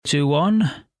2, 1.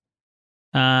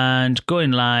 And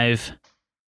going live.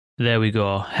 There we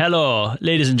go. Hello,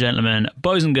 ladies and gentlemen,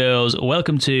 boys and girls.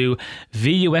 Welcome to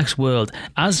VUX World.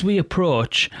 As we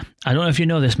approach, I don't know if you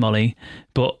know this, Molly,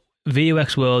 but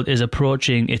VUX World is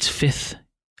approaching its 5th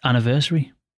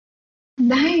anniversary.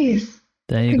 Nice.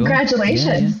 There you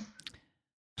Congratulations. go. Yeah.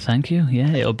 Thank you.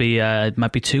 Yeah, it'll be, it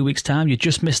might be 2 weeks' time. You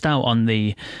just missed out on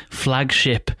the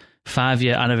flagship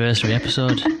 5-year anniversary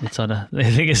episode. It's on I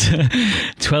think it's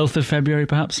 12th of February,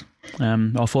 perhaps,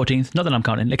 or 14th. Not that I'm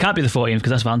counting. It can't be the 14th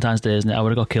because that's Valentine's Day, isn't it? I would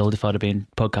have got killed if I'd have been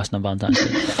podcasting on Valentine's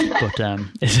Day. But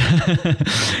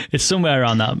it's somewhere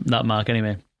around that mark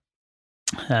anyway.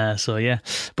 So yeah.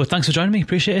 But thanks for joining me.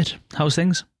 Appreciate it. How's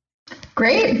things?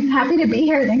 Great. Happy to be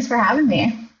here. Thanks for having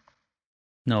me.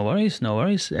 No worries.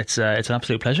 It's an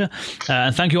absolute pleasure.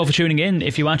 And thank you all for tuning in.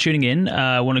 If you are tuning in,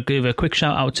 I want to give a quick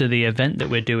shout out to the event that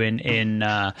we're doing in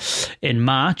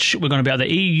March. We're going to be at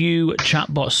the EU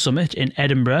Chatbot Summit in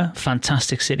Edinburgh.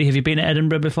 Fantastic city. Have you been to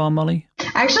Edinburgh before, Molly?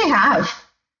 I actually have.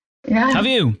 Yeah. Have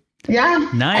you? Yeah.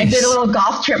 Nice. I did a little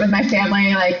golf trip with my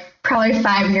family probably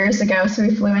 5 years ago, so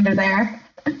we flew into there.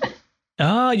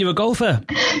 Oh, you're a golfer?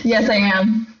 Yes, I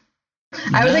am.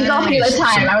 I wasn't golfing at the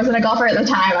time. I wasn't a golfer at the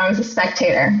time. I was a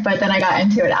spectator, but then I got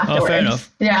into it afterwards. Oh, fair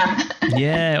enough. Yeah.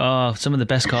 Yeah. Oh, some of the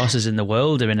best courses in the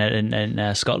world are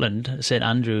in Scotland, St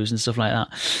Andrews and stuff like that.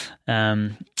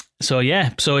 So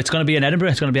it's going to be in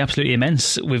Edinburgh. It's going to be absolutely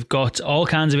immense. We've got all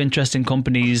kinds of interesting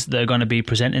companies that are going to be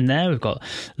presenting there. We've got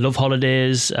Love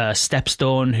Holidays,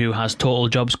 Stepstone, who has Total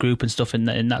Jobs Group and stuff in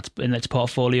its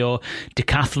portfolio.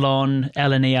 Decathlon,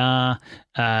 LNER,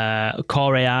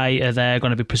 Core AI are there,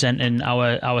 going to be presenting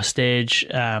our stage.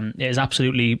 It's going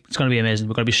to be amazing.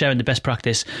 We're going to be sharing the best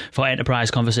practice for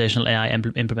enterprise conversational AI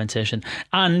implementation.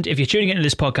 And if you're tuning into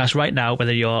this podcast right now,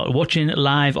 whether you're watching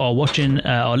live or watching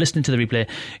or listening to the replay,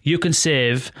 you can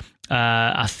save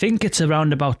I think it's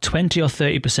around about 20 or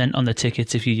 30% on the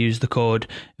tickets if you use the code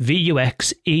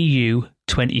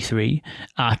VUXEU23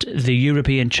 at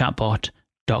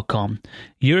theeuropeanchatbot.com.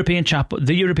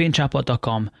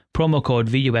 theeuropeanchatbot.com, promo code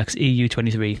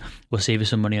VUXEU23 will save you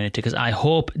some money on your tickets. I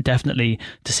hope definitely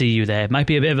to see you there. It might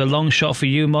be a bit of a long shot for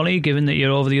you, Molly, given that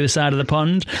you're over the other side of the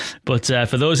pond, but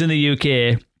for those in the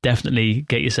UK, definitely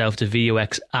get yourself to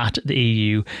VUX at the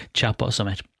EU Chatbot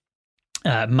Summit.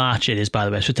 March it is, by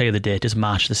the way. I should tell you the date. It's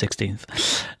March the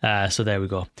 16th. So there we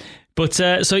go. But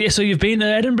so you've been to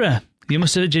Edinburgh.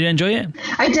 Did you enjoy it?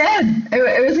 I did.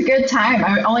 It was a good time.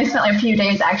 I only spent a few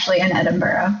days actually in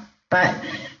Edinburgh, but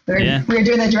we were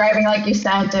doing the driving, like you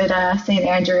said, did St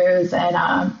Andrews, and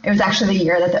it was actually the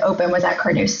year that the Open was at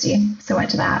Carnoustie, so went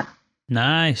to that.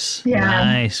 Nice. Yeah.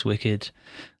 Nice. Wicked.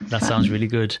 That sounds really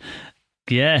good.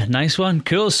 Yeah, nice one.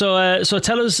 Cool. So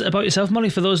tell us about yourself, Molly.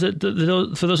 For those that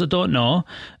don't know,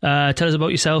 tell us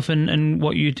about yourself and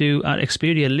what you do at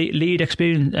Expedia. Lead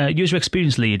experience, user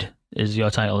experience lead is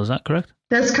your title. Is that correct?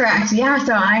 That's correct. Yeah.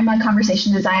 So I'm a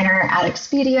conversation designer at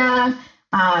Expedia.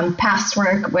 Past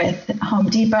work with Home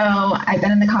Depot. I've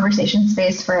been in the conversation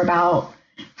space for about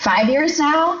 5 years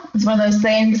now. It's one of those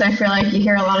things I feel like you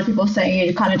hear a lot of people saying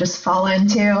you kind of just fall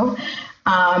into.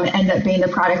 Ended up being the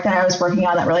product that I was working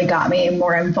on that really got me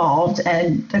more involved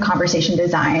in the conversation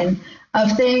design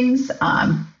of things.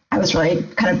 I was really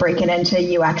kind of breaking into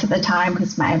UX at the time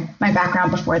because my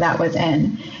background before that was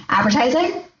in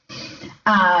advertising.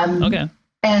 Okay.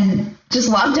 And just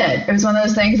loved it. It was one of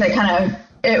those things that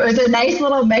it was a nice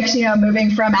little mix, moving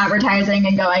from advertising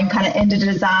and going kind of into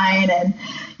design. And,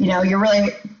 you're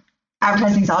really...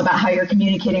 advertising is all about how you're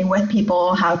communicating with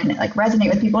people, how can it resonate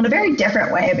with people in a very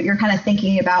different way, but you're kind of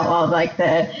thinking about all of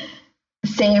the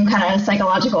same kind of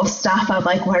psychological stuff of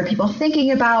what are people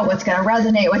thinking about, what's going to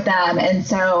resonate with them. And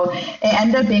so it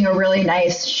ended up being a really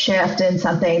nice shift and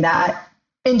something that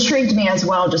intrigued me as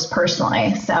well, just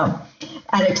personally. So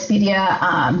at Expedia,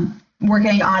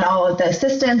 working on all of the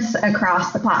assistants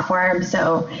across the platform.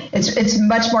 So it's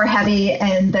much more heavy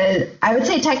in I would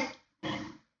say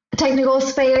technical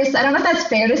space. I don't know if that's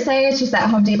fair to say. It's just that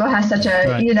Home Depot has such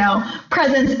a,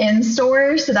 presence in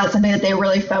stores. So that's something that they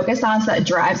really focus on. So that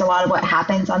drives a lot of what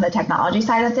happens on the technology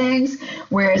side of things.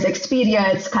 Whereas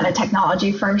Expedia, it's kind of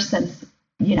technology first since,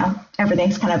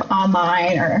 everything's kind of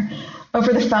online or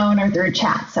over the phone or through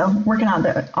chat. So working on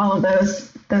all of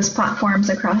those platforms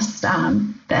across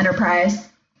the enterprise.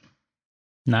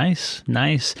 Nice.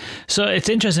 So it's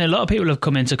interesting. A lot of people have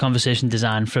come into conversation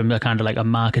design from a kind of a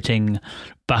marketing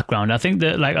background. I think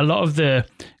that a lot of the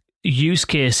use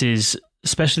cases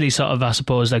especially sort of, I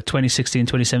suppose, like 2016,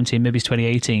 2017, maybe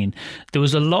 2018, there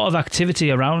was a lot of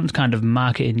activity around kind of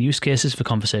marketing use cases for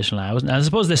conversational AI. I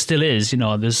suppose there still is,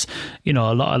 there's, a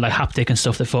lot of like Haptik and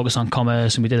stuff that focus on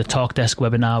commerce. And we did a TalkDesk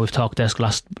webinar with TalkDesk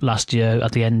last year,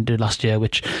 at the end of last year,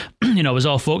 which, was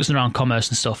all focusing around commerce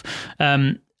and stuff.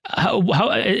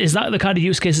 How is that the kind of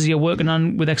use cases you're working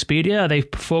on with Expedia? Are they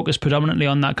focused predominantly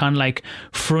on that kind of like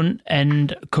front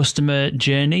end customer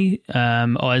journey,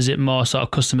 or is it more sort of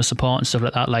customer support and stuff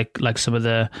like that, like some of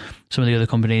the other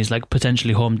companies, like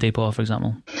potentially Home Depot, for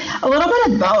example? A little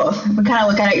bit of both. We kind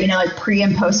of look at it, like pre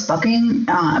and post booking.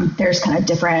 There's kind of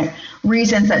different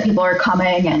reasons that people are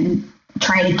coming and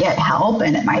trying to get help,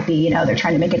 and it might be they're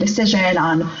trying to make a decision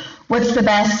on what's the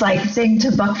best thing to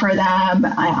book for them?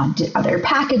 Are there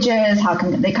packages? How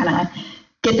can they kind of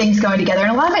get things going together?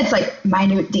 And a lot of it's like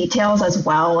minute details as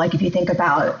well. Like if you think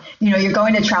about, you're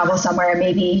going to travel somewhere,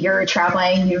 maybe you're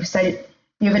traveling, you said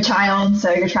you have a child,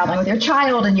 so you're traveling with your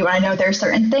child and you want to know if there's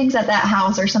certain things at that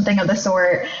house or something of the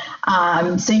sort.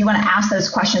 So you want to ask those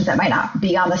questions that might not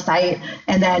be on the site.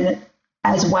 And then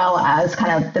as well as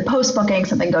kind of the post booking,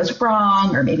 something goes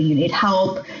wrong, or maybe you need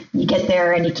help, you get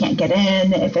there and you can't get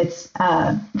in. If it's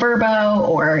Vrbo,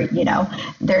 or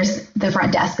there's the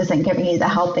front desk isn't giving you the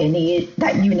help that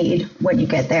you need when you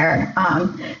get there.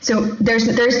 So there's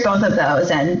both of those,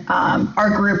 and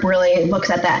our group really looks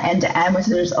at that end to end, which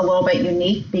is a little bit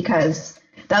unique because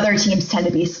the other teams tend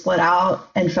to be split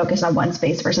out and focus on one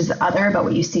space versus the other. But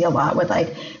what you see a lot with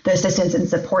like the assistance and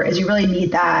support is you really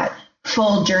need that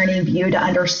full journey view to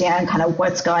understand kind of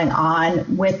what's going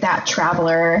on with that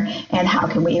traveler and how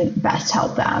can we best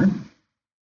help them.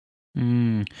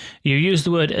 You used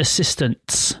the word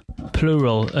assistants,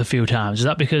 plural, a few times. Is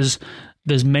that because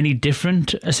there's many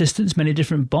different assistants, many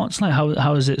different bots? Like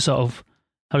how does it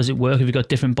work? Have you got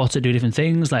different bots that do different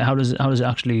things? Like how does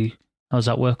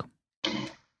that work?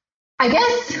 I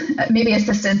guess maybe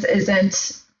assistants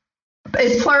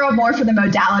it's plural more for the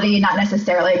modality, not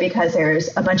necessarily because there's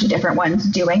a bunch of different ones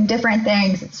doing different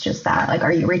things. It's just that, like,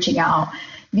 are you reaching out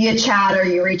via chat? Are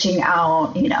you reaching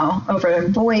out, over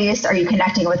voice? Are you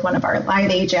connecting with one of our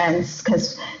live agents?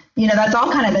 Because, that's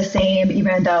all kind of the same,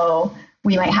 even though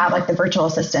we might have like the virtual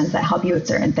assistants that help you with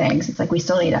certain things. It's like we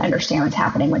still need to understand what's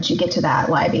happening once you get to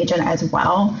that live agent as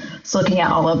well. So looking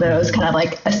at all of those kind of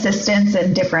like assistants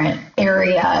in different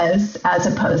areas as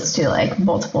opposed to like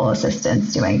multiple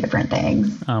assistants doing different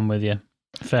things. I'm with you.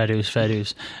 Fair dues.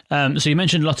 So you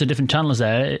mentioned lots of different channels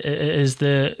there. Is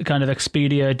the kind of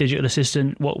Expedia digital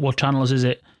assistant, what channels is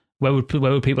it? Where would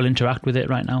people interact with it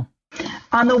right now?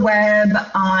 On the web,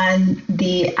 on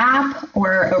the app,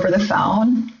 or over the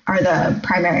phone are the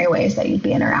primary ways that you'd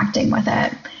be interacting with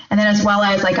it. And then as well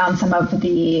as like on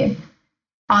the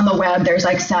web, there's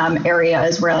like some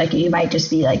areas where like you might just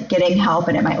be like getting help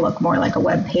and it might look more like a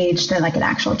web page than like an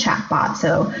actual chat bot.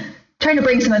 So trying to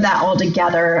bring some of that all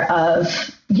together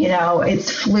of, it's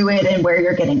fluid and where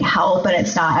you're getting help, and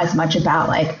it's not as much about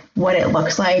like what it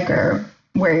looks like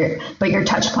but your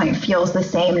touch point feels the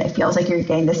same, and it feels like you're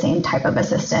getting the same type of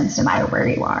assistance no matter where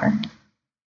you are.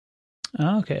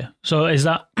 Okay. So is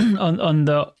that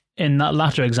in that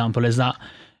latter example, is that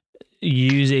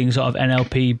using sort of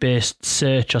NLP based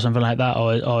search or something like that,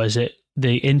 or is it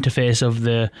the interface of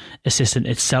the assistant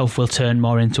itself will turn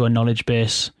more into a knowledge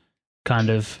base kind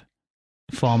of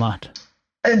format?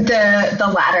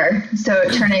 The latter. So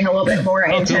turning a little bit more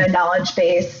into a knowledge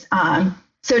base.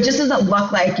 So it just doesn't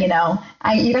look like, you got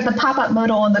the pop-up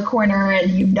modal in the corner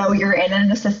and you're in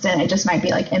an assistant. It just might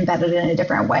be like embedded in a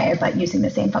different way, but using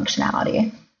the same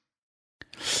functionality.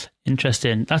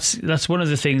 Interesting. That's one of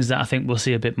the things that I think we'll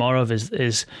see a bit more of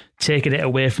is taking it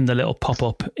away from the little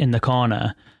pop-up in the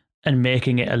corner and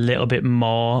making it a little bit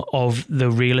more of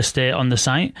the real estate on the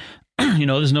site.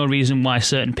 There's no reason why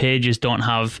certain pages don't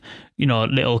have,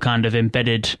 little kind of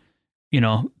embedded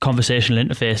conversational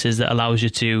interfaces that allows you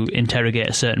to interrogate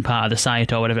a certain part of the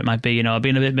site or whatever it might be,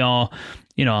 being a bit more,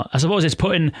 I suppose it's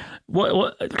putting,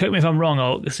 what correct me if I'm wrong,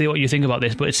 I'll see what you think about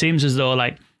this, but it seems as though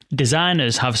like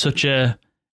designers have such a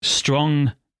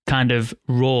strong kind of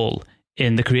role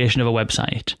in the creation of a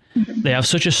website. Mm-hmm. They have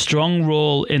such a strong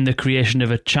role in the creation of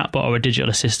a chatbot or a digital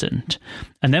assistant.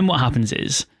 And then what happens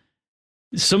is,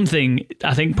 something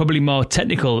I think probably more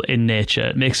technical in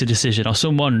nature makes a decision, or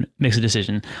someone makes a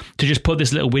decision to just put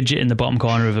this little widget in the bottom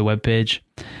corner of a web page.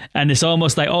 And it's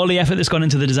almost like all the effort that's gone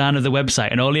into the design of the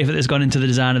website and all the effort that's gone into the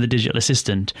design of the digital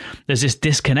assistant, there's this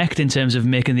disconnect in terms of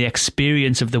making the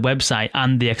experience of the website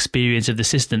and the experience of the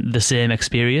assistant the same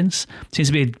experience. Seems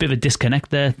to be a bit of a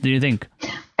disconnect there, do you think?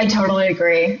 I totally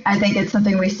agree. I think it's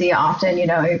something we see often,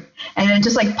 and it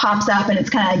just like pops up and it's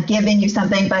kind of giving you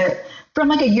something, but from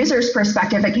like a user's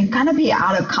perspective, it can kind of be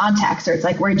out of context, or it's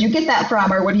like, where'd you get that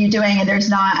from? Or what are you doing? And there's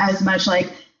not as much like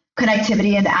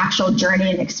connectivity in the actual journey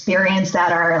and experience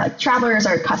that our like travelers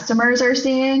or customers are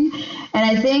seeing. And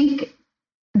I think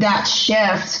that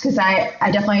shift, because I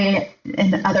definitely,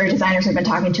 and other designers I've been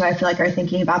talking to, I feel like are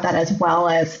thinking about that as well,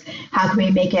 as how can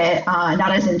we make it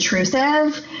not as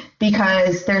intrusive,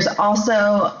 because there's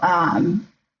also,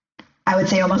 I would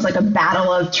say almost like a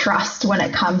battle of trust when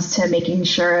it comes to making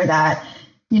sure that,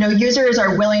 you know, users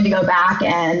are willing to go back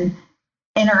and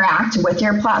interact with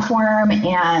your platform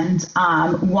and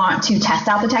want to test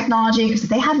out the technology, because if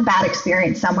they have a bad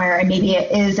experience somewhere, and maybe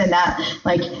it is in that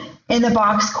like in the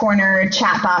box corner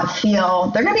chatbot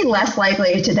feel, they're going to be less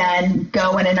likely to then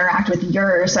go and interact with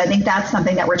yours. So I think that's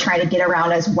something that we're trying to get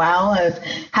around as well, of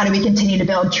how do we continue to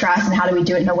build trust and how do we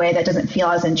do it in a way that doesn't feel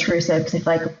as intrusive? Because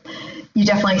I feel like you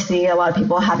definitely see a lot of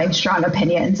people having strong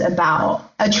opinions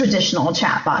about a traditional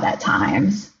chatbot at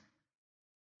times.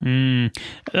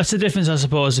 That's the difference, I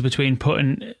suppose, between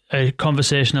putting a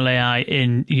conversational AI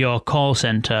in your call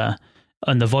center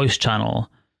on the voice channel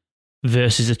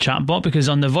versus a chatbot, because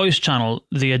on the voice channel,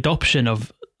 the adoption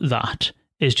of that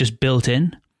is just built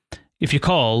in. If you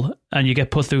call and you get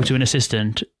put through to an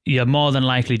assistant, you're more than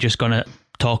likely just going to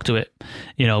talk to it.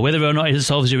 You know, whether or not it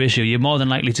solves your issue, you're more than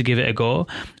likely to give it a go.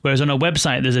 Whereas on a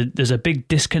website, there's a big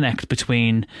disconnect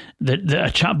between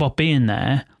a chatbot being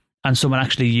there and someone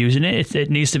actually using it.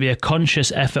 It needs to be a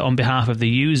conscious effort on behalf of the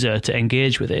user to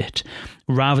engage with it,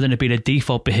 rather than it being a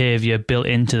default behavior built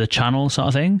into the channel sort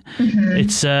of thing. Mm-hmm.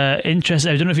 It's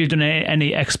interesting. I don't know if you've done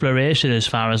any exploration as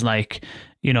far as like,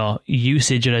 you know,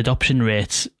 usage and adoption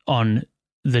rates on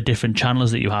the different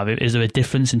channels that you have. Is there a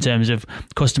difference in terms of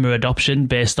customer adoption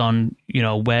based on, you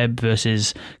know, web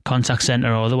versus contact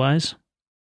center or otherwise?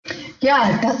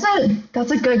 Yeah,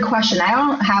 that's a good question. I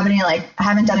don't have I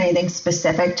haven't done anything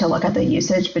specific to look at the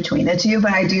usage between the two,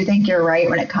 but I do think you're right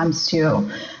when it comes to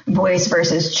voice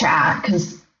versus chat,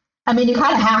 because I mean, you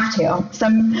kind of have to.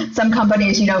 Some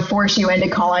companies, you know, force you into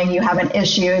calling. You have an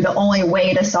issue. The only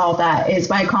way to solve that is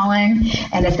by calling.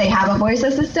 And if they have a voice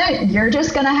assistant, you're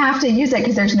just going to have to use it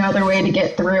because there's no other way to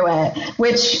get through it,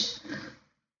 which,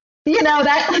 you know,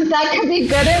 that could be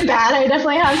good and bad. I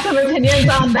definitely have some opinions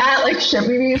on that. Like, should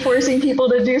we be forcing people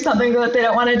to do something that they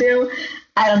don't want to do?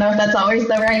 I don't know if that's always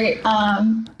the right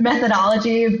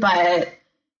methodology, but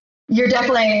you're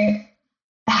definitely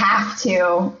have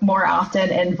to more often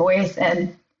in voice.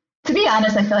 And to be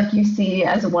honest, I feel like you see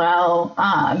as well,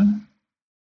 a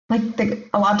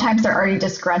lot of times they're already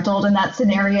disgruntled in that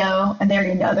scenario, and they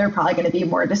already know they're probably going to be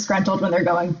more disgruntled when they're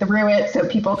going through it. So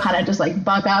people kind of just like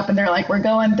bug up and they're like, we're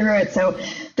going through it. So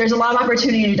there's a lot of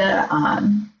opportunity to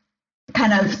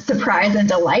kind of surprise and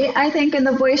delight, I think, in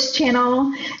the voice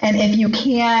channel. And if you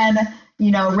can,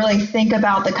 you know, really think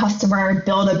about the customer,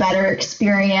 build a better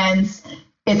experience,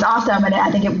 it's awesome. And I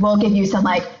think it will give you some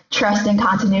like trust and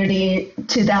continuity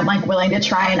to them, like willing to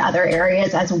try in other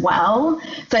areas as well.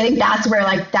 So I think that's where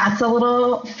like, that's a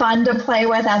little fun to play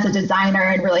with as a designer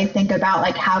and really think about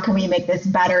like, how can we make this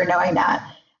better, knowing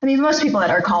that, I mean, most people that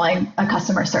are calling a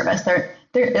customer service, they're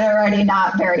already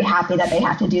not very happy that they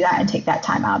have to do that and take that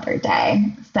time out of their day.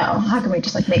 So how can we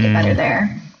just like make it better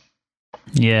there?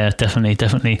 Yeah,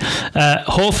 definitely.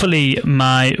 Hopefully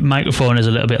my microphone is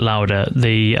a little bit louder.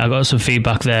 I got some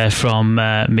feedback there from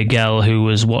Miguel, who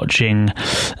was watching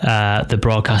the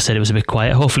broadcast, said it was a bit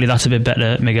quiet. Hopefully that's a bit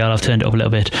better, Miguel. I've turned it up a little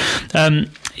bit.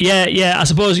 Yeah, I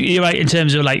suppose you're right in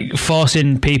terms of like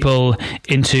forcing people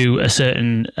into a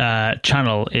certain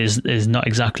channel is not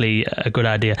exactly a good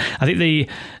idea. I think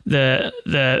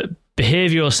the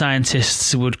behavioral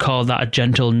scientists would call that a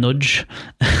gentle nudge,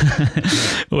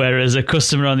 whereas a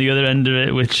customer on the other end of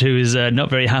it, who is not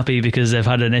very happy because they've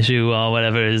had an issue or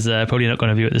whatever, is probably not going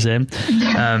to view it the same.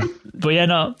 But yeah,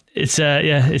 no, it's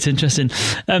interesting.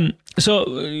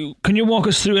 So can you walk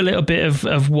us through a little bit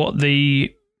of what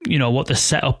the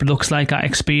setup looks like at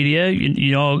Expedia?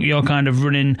 You're kind of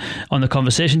running on the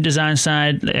conversation design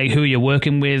side. Like, who you're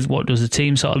working with? What does the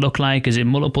team sort of look like? Is it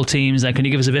multiple teams? Like, can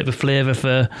you give us a bit of a flavor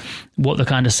for what the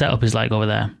kind of setup is like over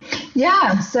there?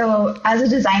 Yeah. So as a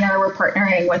designer, we're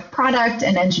partnering with product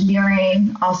and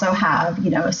engineering. Also have,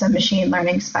 some machine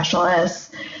learning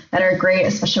specialists that are great,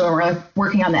 especially when we're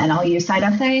working on the NLU side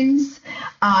of things.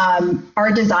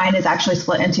 Our design is actually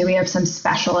split into, we have some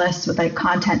specialists with like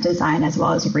content design as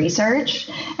well as research.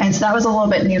 And so that was a little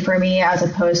bit new for me, as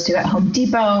opposed to at Home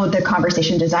Depot, the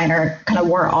conversation designer kind of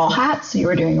wore all hats. So you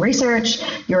were doing research,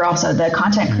 you're also the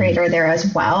content creator there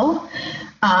as well.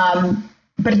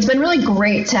 But it's been really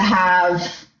great to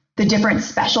have the different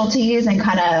specialties and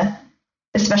kind of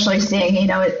especially seeing,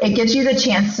 it gives you the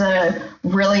chance to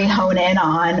really hone in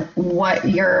on what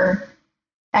your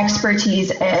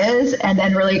expertise is and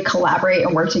then really collaborate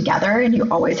and work together. And you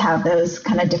always have those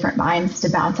kind of different minds to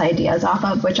bounce ideas off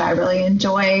of, which I really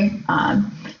enjoy.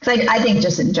 Because I think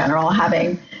just in general,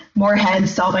 having more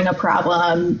heads solving a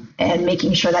problem and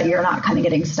making sure that you're not kind of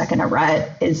getting stuck in a rut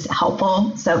is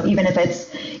helpful. So even if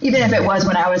it was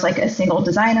when I was like a single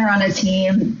designer on a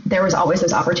team, there was always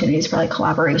those opportunities for like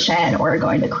collaboration or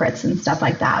going to crits and stuff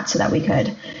like that so that we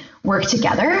could work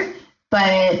together.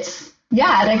 But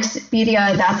yeah, at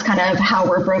Expedia, that's kind of how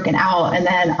we're broken out. And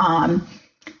then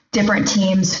different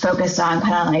teams focused on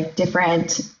kind of like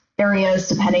different areas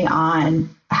depending on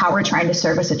how we're trying to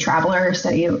service a traveler. So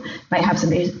you might have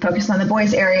somebody focused on the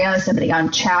voice area, somebody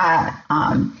on chat,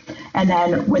 and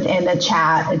then within the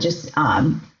chat, it just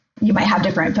you might have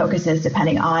different focuses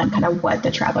depending on kind of what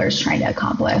the traveler is trying to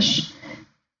accomplish.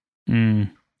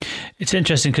 It's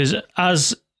interesting because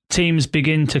as teams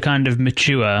begin to kind of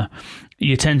mature,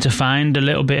 you tend to find a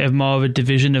little bit of more of a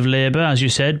division of labor, as you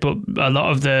said, but a lot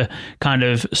of the kind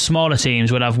of smaller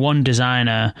teams would have one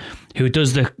designer who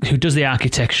does the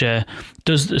architecture,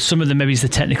 does some of the maybe the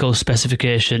technical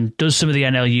specification, does some of the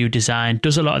NLU design,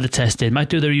 does a lot of the testing, might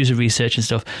do the user research and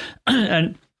stuff.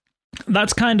 And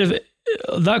that's kind of,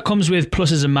 that comes with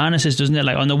pluses and minuses, doesn't it?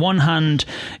 Like on the one hand,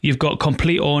 you've got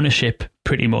complete ownership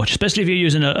pretty much, especially if you're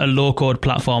using a low code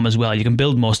platform as well. You can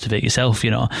build most of it yourself,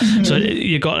 Mm-hmm. So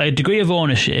you've got a degree of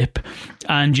ownership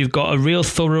and you've got a real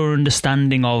thorough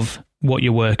understanding of what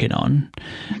you're working on.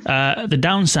 The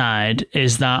downside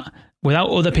is that without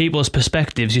other people's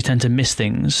perspectives, you tend to miss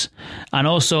things. And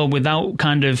also without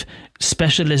kind of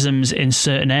specialisms in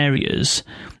certain areas,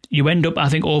 you end up, I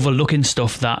think, overlooking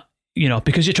stuff that,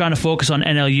 because you're trying to focus on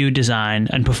NLU design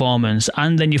and performance,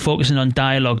 and then you're focusing on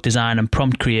dialogue design and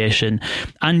prompt creation,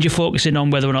 and you're focusing on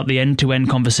whether or not the end-to-end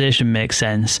conversation makes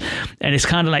sense. And it's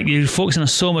kind of like you're focusing on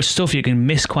so much stuff, you can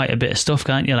miss quite a bit of stuff,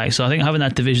 can't you? So I think having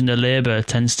that division of labor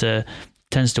tends to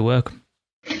work.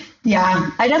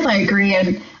 Yeah, I definitely agree.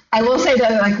 And I will say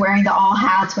that like wearing the all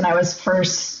hats when I was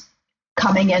first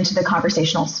coming into the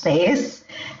conversational space,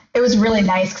 it was really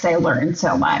nice because I learned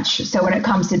so much. So when it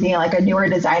comes to being like a newer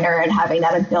designer and having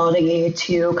that ability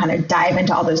to kind of dive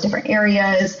into all those different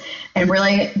areas and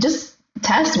really just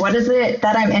test what is it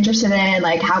that I'm interested in,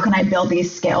 like how can I build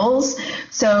these skills?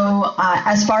 So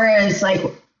as far as like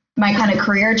my kind of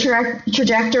career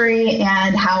trajectory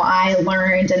and how I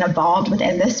learned and evolved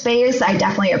within this space, I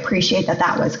definitely appreciate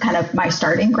that was kind of my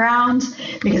starting ground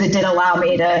because it did allow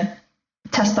me to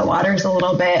test the waters a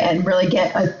little bit and really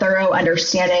get a thorough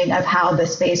understanding of how the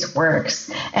space works.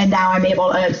 And now I'm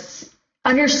able to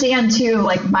understand too,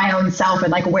 like my own self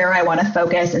and like where I want to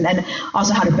focus, and then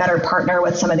also how to better partner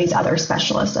with some of these other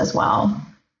specialists as well.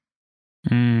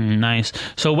 Nice.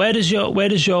 So where does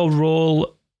your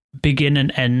role begin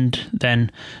and end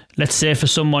then? Let's say for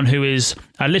someone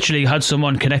I literally had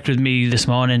someone connect with me this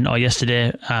morning or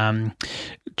yesterday,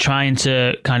 trying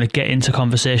to kind of get into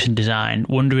conversation design,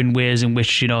 wondering ways in which,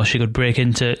 she could break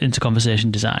into conversation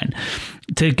design.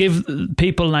 To give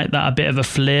people like that a bit of a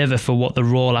flavor for what the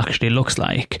role actually looks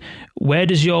like, where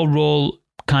does your role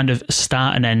kind of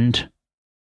start and end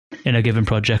in a given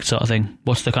project sort of thing?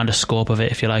 What's the kind of scope of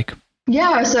it, if you like?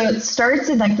 Yeah, so it starts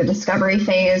in like the discovery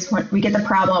phase. When we get the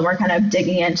problem, we're kind of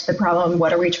digging into the problem.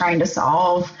 What are we trying to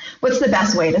solve? What's the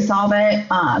best way to solve it?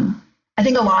 I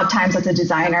think a lot of times as a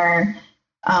designer,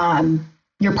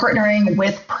 you're partnering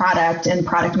with product, and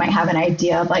product might have an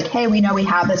idea of like, hey, we know we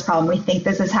have this problem. We think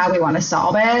this is how we want to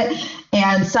solve it.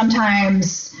 And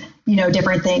sometimes,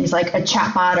 different things like a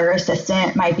chatbot or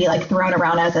assistant might be like thrown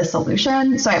around as a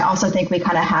solution. So I also think we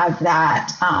kind of have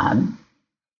that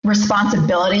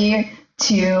responsibility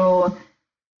to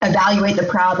evaluate the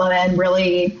problem and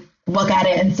really look at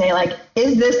it and say, like,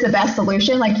 is this the best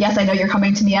solution? Like, yes, I know you're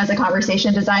coming to me as a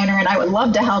conversation designer and I would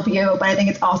love to help you, but I think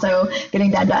it's also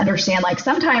getting them to understand, like,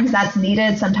 sometimes that's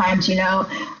needed. Sometimes,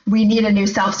 we need a new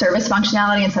self-service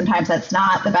functionality, and sometimes that's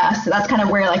not the best. So that's kind of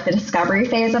where like the discovery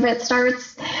phase of it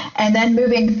starts. And then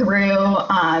moving through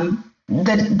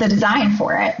the design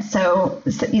for it. So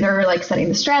either like setting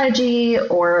the strategy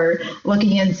or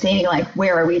looking and seeing like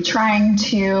where are we trying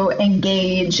to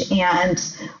engage and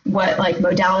what like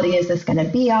modality is this going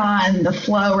to be on, the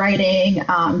flow writing,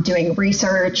 doing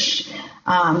research,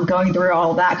 going through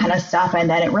all that kind of stuff. And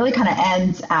then it really kind of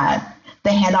ends at the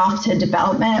handoff to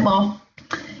development. Well,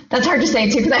 that's hard to say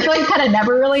too, because I feel like it kind of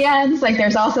never really ends. Like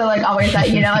there's also like always that,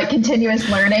 like continuous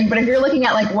learning. But if you're looking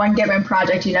at like one given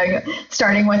project, you're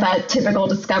starting with a typical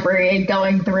discovery,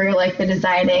 going through like the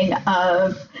designing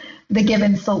of, the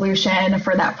given solution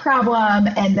for that problem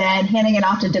and then handing it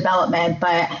off to development.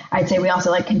 But I'd say we also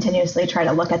like continuously try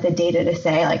to look at the data to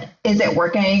say, like, is it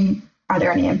working? Are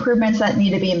there any improvements that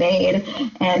need to be made?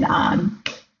 And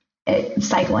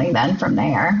cycling then from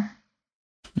there.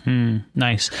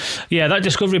 Nice. Yeah, that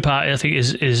discovery part I think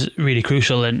is really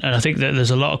crucial, and I think that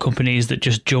there's a lot of companies that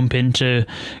just jump into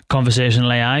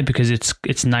conversational AI because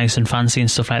it's nice and fancy and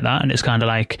stuff like that, and it's kind of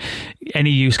like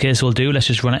any use case will do, let's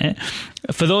just run at it.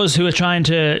 For those who are trying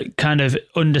to kind of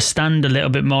understand a little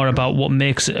bit more about what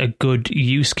makes a good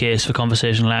use case for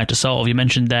conversational AI to solve, you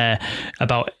mentioned there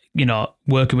about, you know,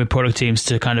 working with product teams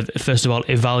to kind of first of all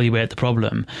evaluate the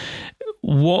problem.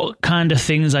 What kind of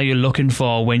things are you looking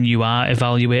for when you are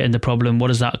evaluating the problem? What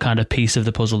does that kind of piece of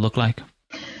the puzzle look like?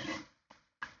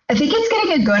 I think it's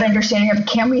getting a good understanding of,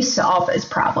 can we solve this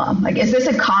problem? Like, is this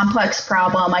a complex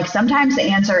problem? Like, sometimes the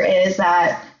answer is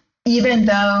that even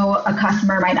though a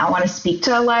customer might not want to speak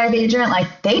to a live agent,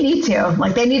 like they need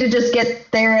to just get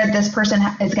there. This person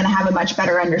is going to have a much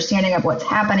better understanding of what's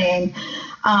happening.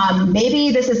 Maybe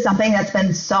this is something that's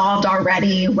been solved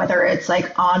already, whether it's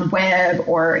like on web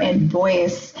or in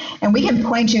voice, and we can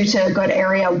point you to a good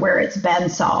area where it's been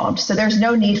solved. So there's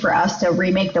no need for us to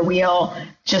remake the wheel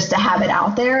just to have it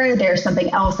out there. There's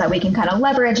something else that we can kind of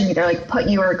leverage and either like put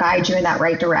you or guide you in that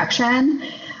right direction.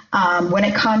 When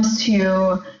it comes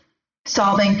to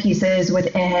solving pieces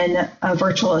within a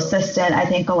virtual assistant, I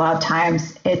think a lot of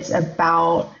times it's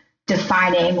about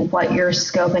defining what your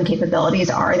scope and capabilities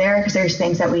are there, because there's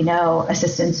things that we know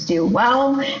assistants do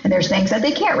well, and there's things that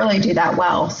they can't really do that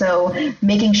well. So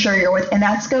making sure you're within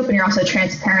that scope and you're also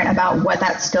transparent about what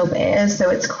that scope is, so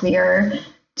it's clear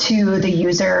to the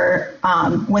user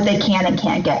what they can and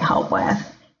can't get help with.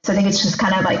 So I think it's just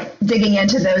kind of like digging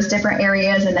into those different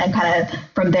areas and then kind of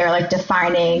from there, like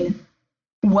defining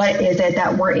what is it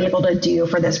that we're able to do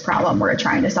for this problem we're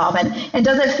trying to solve, and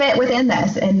does it fit within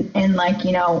this and like,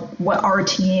 you know, what our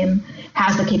team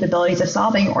has the capabilities of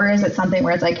solving, or is it something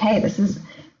where it's like, hey, this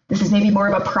is maybe more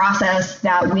of a process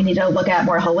that we need to look at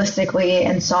more holistically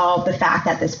and solve the fact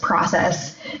that this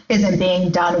process isn't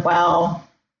being done well,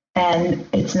 and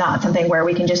it's not something where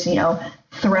we can just, you know,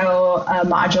 throw a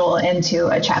module into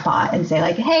a chatbot and say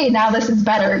like, hey, now this is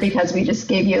better because we just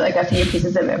gave you like a few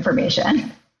pieces of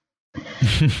information.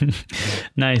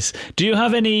 Nice. Do you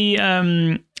have any,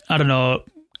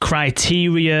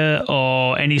 criteria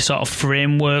or any sort of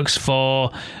frameworks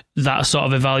for that sort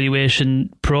of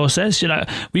evaluation process? You know,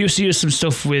 we used to use some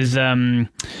stuff with,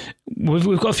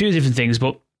 we've got a few different things,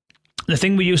 but the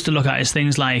thing we used to look at is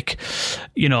things like,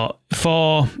 you know,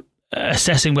 for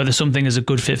assessing whether something is a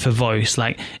good fit for voice,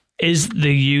 like, is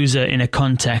the user in a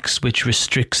context which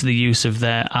restricts the use of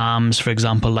their arms, for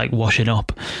example, like washing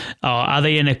up? Or are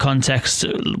they in a context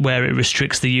where it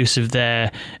restricts the use of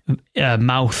their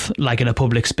mouth, like in a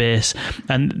public space?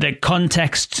 And the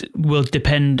context will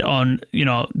depend on, you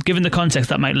know, given the context,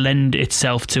 that might lend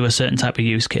itself to a certain type of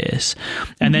use case.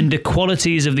 And then the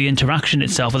qualities of the interaction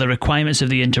itself, or the requirements of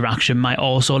the interaction, might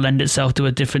also lend itself to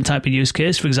a different type of use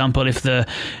case. For example, if the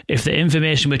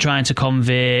information we're trying to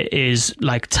convey is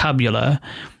like tabular,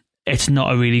 it's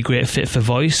not a really great fit for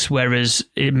voice, whereas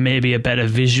it may be a better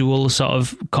visual sort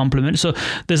of complement. So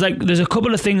there's a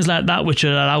couple of things like that which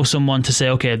will allow someone to say,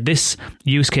 okay, this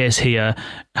use case here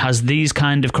has these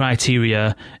kind of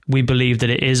criteria. We believe that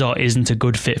it is or isn't a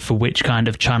good fit for which kind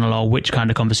of channel or which kind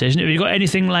of conversation. Have you got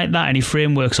anything like that, any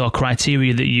frameworks or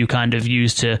criteria that you kind of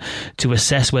use to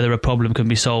assess whether a problem can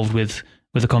be solved with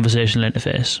a conversational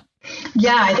interface?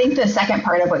 Yeah, I think the second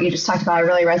part of what you just talked about, I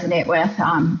really resonate with,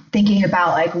 thinking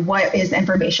about like, what is the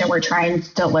information we're trying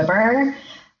to deliver,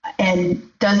 and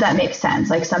does that make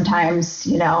sense? Like sometimes,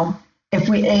 you know, if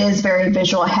it is very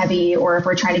visual heavy, or if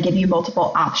we're trying to give you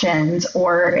multiple options,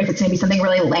 or if it's going to be something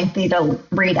really lengthy to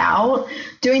read out,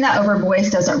 doing that over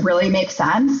voice doesn't really make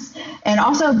sense. And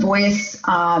also voice,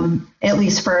 at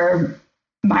least for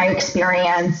my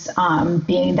experience,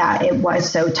 being that it was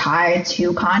so tied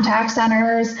to contact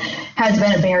centers, has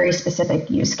been a very specific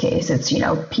use case. It's, you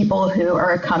know, people who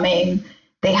are coming,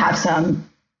 they have some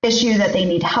issue that they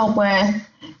need help with,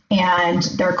 and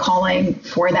they're calling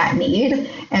for that need.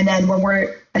 And then when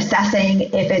we're assessing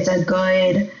if it's a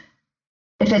good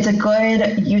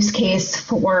use case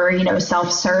for, you know,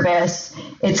 self-service,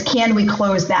 it's, can we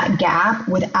close that gap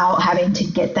without having to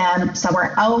get them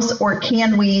somewhere else? Or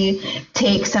can we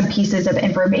take some pieces of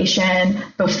information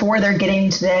before they're getting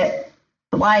to the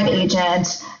live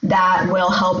agent that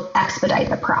will help expedite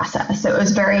the process? So it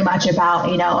was very much about,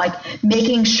 you know, like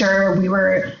making sure we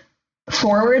were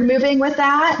forward moving with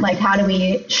that? Like, how do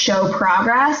we show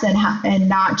progress and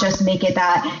not just make it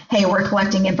that, hey, we're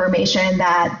collecting information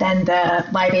that then the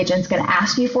live agent's going to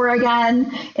ask you for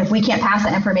again. If we can't pass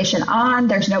that information on,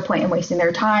 there's no point in wasting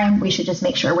their time. We should just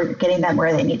make sure we're getting them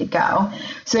where they need to go.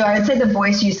 So I would say the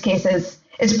voice use cases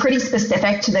is pretty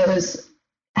specific to those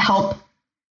help,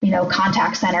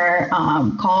 contact center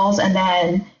calls. And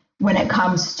then when it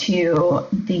comes to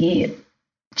the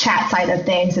chat side of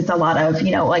things, it's a lot of,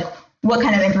 like, what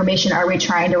kind of information are we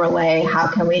trying to relay? How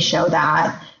can we show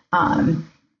that?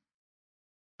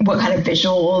 What kind of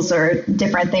visuals or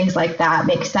different things like that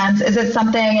make sense? Is it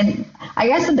something, and I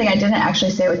guess something I didn't actually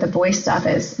say with the voice stuff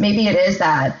is maybe it is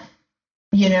that,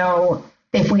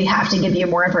 if we have to give you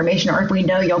more information or if we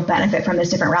know you'll benefit from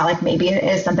this different route, like maybe it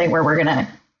is something where we're going to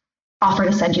offer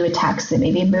to send you a text and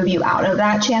maybe move you out of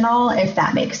that channel, if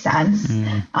that makes sense.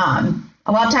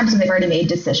 A lot of times when they've already made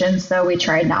decisions, though, we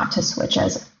try not to switch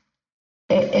as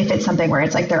if it's something where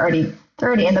it's like they're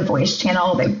already in the voice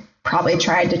channel. They probably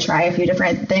tried a few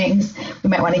different things. We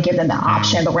might want to give them the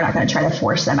option, but we're not going to try to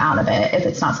force them out of it if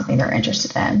it's not something they're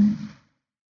interested in.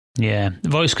 Yeah,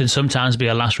 voice can sometimes be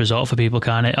a last resort for people,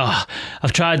 can't it? Oh,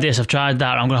 I've tried this, I've tried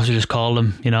that, I'm going to have to just call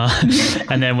them,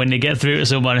 And then when they get through to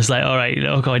someone, it's like, all right,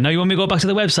 okay, now you want me to go back to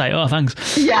the website? Oh,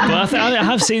 thanks. Yeah. But I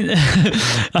have seen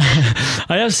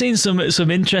I have seen some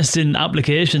interesting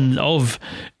applications of,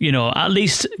 at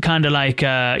least kind of like,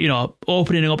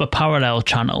 opening up a parallel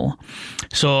channel.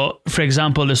 So, for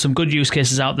example, there's some good use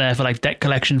cases out there for like debt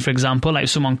collection, for example, like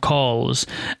someone calls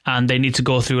and they need to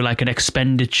go through like an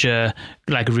expenditure,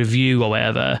 like review or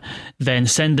whatever, then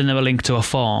sending them a link to a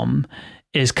form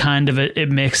is kind of it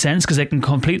makes sense because they can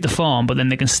complete the form, but then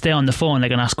they can stay on the phone, they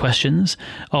can ask questions.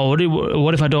 Or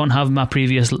what if I don't have my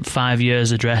previous 5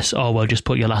 years address? Or well, just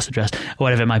put your last address, or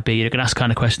whatever it might be. You can ask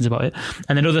kind of questions about it.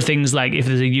 And then other things like if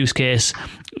there's a use case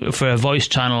for a voice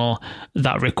channel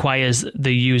that requires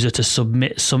the user to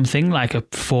submit something like a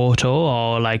photo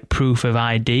or like proof of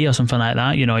ID or something like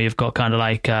that, you've got kind of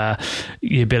like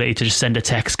the ability to just send a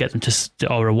text, get them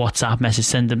to, or a WhatsApp message,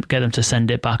 get them to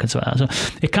send it back and stuff like that.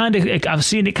 So it kind of, I've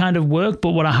seen it kind of work,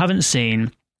 but what I haven't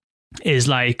seen is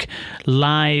like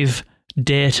live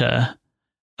data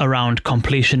around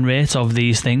completion rates of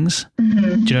these things. Mm-hmm. Do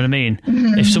you know what I mean?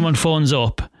 Mm-hmm. If someone phones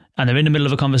up and they're in the middle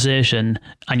of a conversation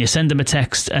and you send them a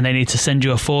text and they need to send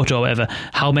you a photo or whatever,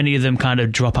 how many of them kind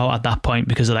of drop out at that point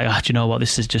because they're like, do you know what,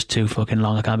 this is just too fucking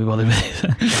long, I can't be bothered with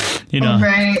it.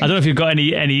 Right. I don't know if you've got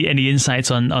any insights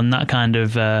on that kind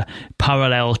of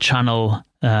parallel channel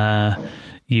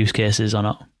use cases or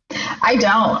not. I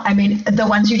don't. I mean, the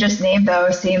ones you just named, though,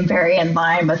 seem very in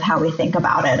line with how we think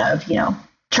about it of,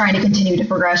 trying to continue to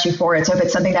progress you forward. So if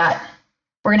it's something that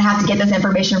we're going to have to get this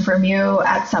information from you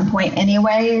at some point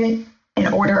anyway,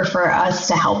 in order for us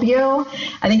to help you,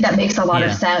 I think that makes a lot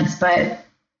of sense. But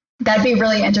that'd be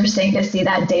really interesting to see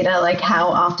that data. Like, how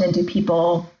often do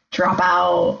people drop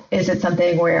out? Is it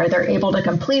something where they're able to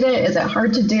complete it? Is it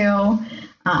hard to do?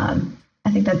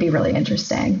 I think that'd be really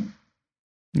interesting.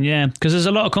 Yeah, because there's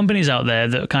a lot of companies out there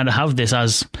that kind of have this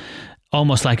as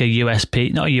almost like a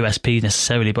USP, not a USP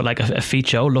necessarily, but like a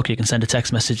feature. Oh, look, you can send a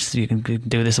text message, so you can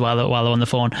do this while they're on the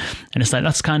phone. And it's like,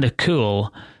 that's kind of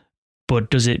cool, but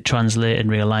does it translate in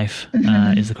real life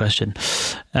is the question.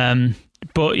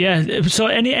 But yeah, so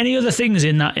any other things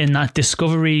in that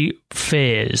discovery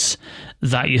phase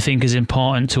that you think is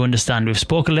important to understand? We've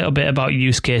spoke a little bit about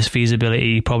use case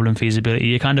feasibility, problem feasibility.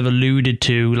 You kind of alluded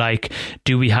to, like,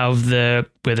 do we have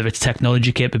whether it's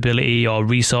technology capability or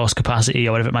resource capacity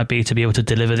or whatever it might be to be able to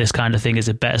deliver this kind of thing? Is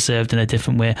it better served in a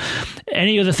different way?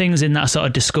 Any other things in that sort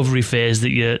of discovery phase that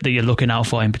you're looking out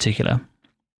for in particular?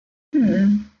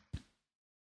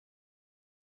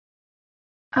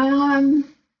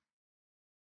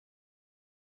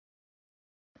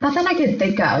 Nothing I could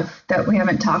think of that we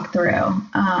haven't talked through.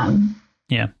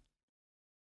 Yeah,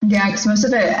 because most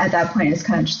of it at that point is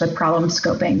kind of just the problem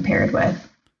scoping paired with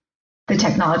the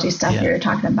technology stuff you're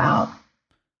talking about.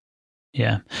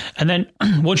 Yeah. And then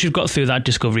once you've got through that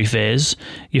discovery phase,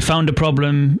 you found a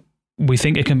problem, we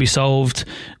think it can be solved,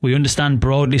 we understand,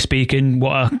 broadly speaking,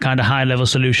 what a kind of high level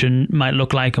solution might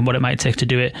look like and what it might take to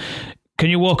do it.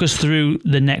 Can you walk us through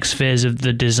the next phase of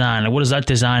the design? Like, what does that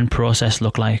design process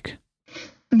look like?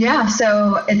 Yeah,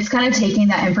 so it's kind of taking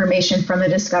that information from the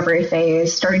discovery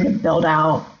phase, starting to build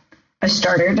out a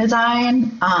starter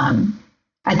design.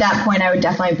 At that point, I would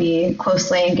definitely be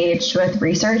closely engaged with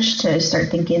research to start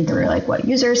thinking through, like, what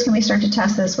users can we start to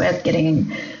test this with,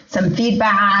 getting some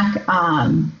feedback,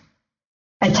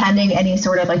 attending any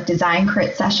sort of like design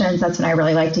crit sessions. That's when I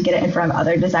really like to get it in front of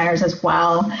other designers as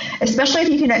well, especially if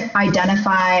you can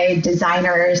identify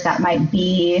designers that might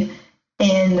be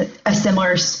in a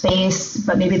similar space,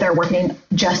 but maybe they're working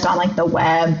just on like the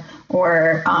web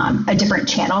or a different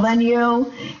channel than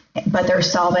you, but they're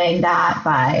solving that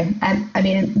by, I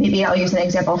mean, maybe I'll use an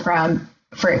example for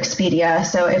Expedia.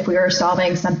 So if we were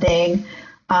solving something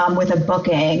with a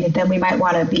booking, then we might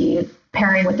want to be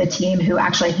pairing with the team who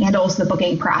actually handles the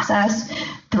booking process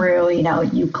through,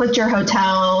 you clicked your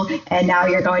hotel and now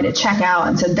you're going to check out.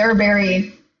 And so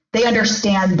they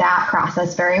understand that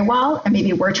process very well. And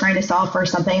maybe we're trying to solve for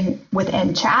something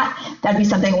within chat. That'd be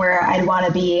something where I'd want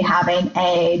to be having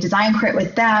a design crit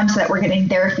with them so that we're getting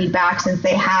their feedback since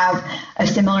they have a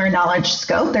similar knowledge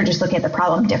scope. They're just looking at the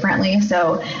problem differently.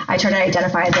 So I try to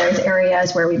identify those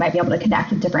areas where we might be able to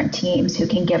connect with different teams who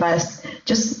can give us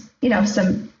just,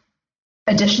 some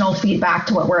additional feedback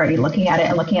to what we're already looking at it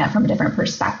and looking at from a different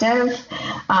perspective.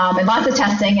 And lots of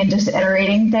testing and just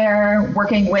iterating there,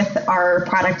 working with our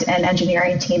product and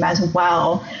engineering team as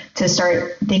well to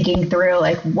start thinking through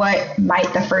like what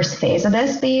might the first phase of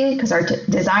this be, because our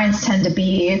designs tend to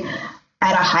be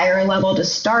at a higher level to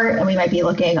start, and we might be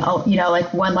looking,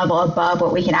 like one level above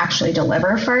what we can actually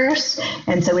deliver first.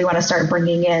 And so we want to start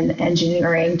bringing in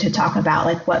engineering to talk about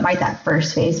like what might that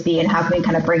first phase be and how can we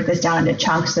kind of break this down into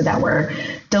chunks so that we're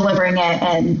delivering it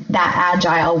in that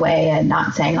agile way and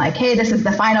not saying like, hey, this is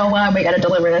the final one, we got to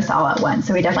deliver this all at once.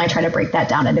 So we definitely try to break that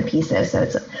down into pieces so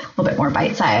it's a little bit more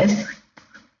bite-sized.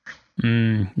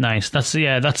 Nice. That's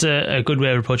a good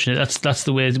way of approaching it. That's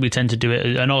the way we tend to do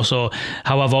it, and also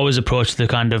how I've always approached the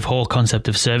kind of whole concept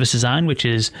of service design, which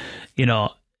is,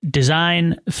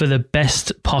 design for the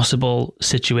best possible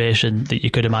situation that you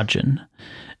could imagine,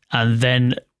 and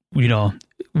then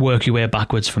work your way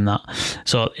backwards from that.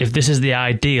 So if this is the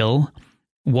ideal,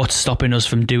 what's stopping us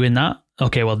from doing that?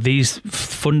 Okay, well, these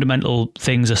fundamental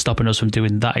things are stopping us from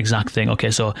doing that exact thing. Okay,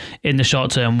 so in the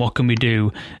short term, what can we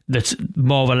do that's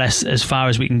more or less as far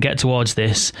as we can get towards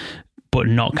this, but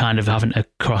not kind of having to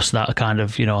cross that kind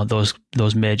of,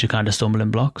 those major kind of stumbling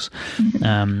blocks,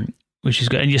 which is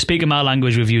good. And you're speaking my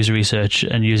language with user research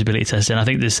and usability testing. I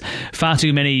think there's far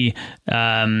too many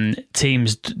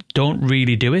teams don't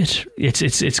really do it.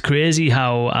 It's crazy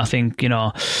how I think,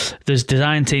 there's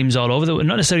design teams all over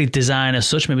not necessarily design as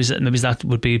such. Maybe that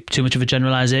would be too much of a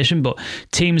generalization, but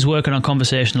teams working on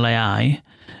conversational AI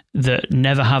that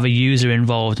never have a user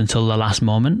involved until the last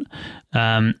moment.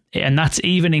 And that's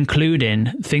even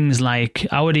including things like,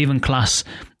 I would even class,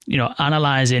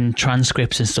 analyzing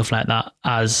transcripts and stuff like that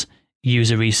as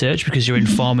user research, because you're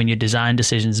informing your design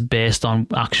decisions based on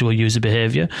actual user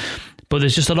behavior. But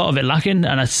there's just a lot of it lacking,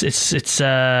 and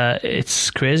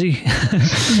it's crazy.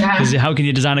 Because how can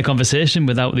you design a conversation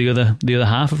without the other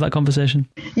half of that conversation?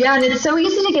 Yeah, and it's so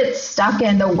easy to get stuck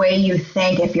in the way you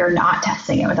think if you're not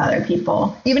testing it with other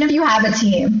people. Even if you have a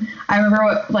team. I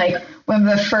remember like one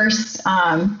of the first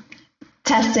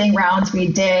testing rounds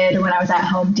we did when I was at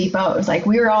Home Depot. It was like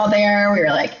we were all there. We were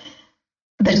like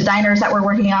the designers that were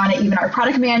working on it, even our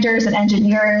product managers and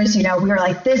engineers, we were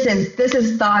like, this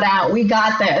is thought out. We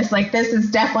got this. Like, this is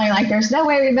definitely like, there's no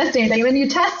way we missed anything. Then you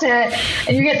test it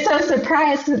and you get so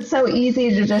surprised because it's so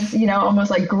easy to just, almost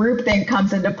like groupthink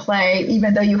comes into play,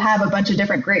 even though you have a bunch of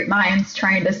different great minds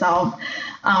trying to solve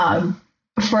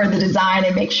for the design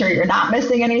and make sure you're not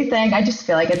missing anything. I just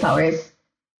feel like it's always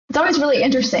really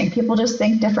interesting. People just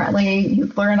think differently. You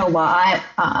learn a lot.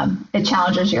 It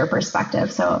challenges your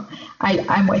perspective. So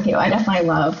I'm with you. I definitely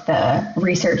love the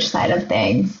research side of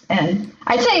things. And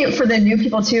I'd say for the new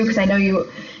people too, because I know you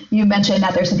mentioned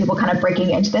that there's some people kind of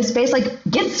breaking into this space, like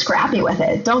get scrappy with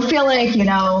it. Don't feel like,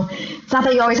 it's not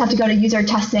that you always have to go to user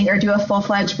testing or do a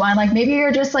full-fledged one. Like maybe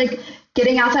you're just like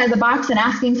getting outside the box and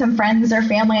asking some friends or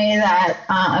family that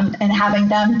and having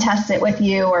them test it with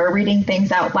you or reading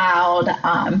things out loud.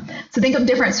 So think of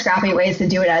different scrappy ways to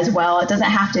do it as well. It doesn't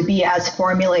have to be as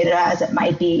formulated as it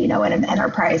might be, in an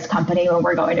enterprise company when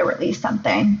we're going to release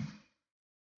something.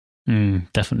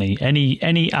 Definitely.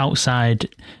 Any outside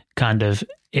kind of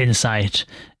insight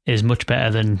is much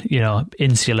better than,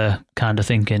 insular kind of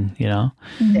thinking, Yeah.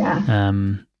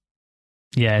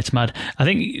 Yeah, it's mad. I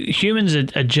think humans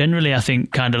are generally, I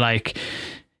think, kind of like,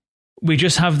 we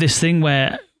just have this thing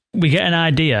where we get an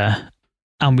idea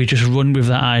and we just run with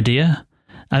that idea.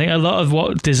 I think a lot of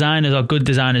what designers or good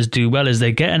designers do well is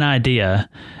they get an idea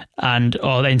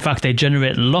or in fact, they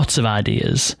generate lots of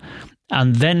ideas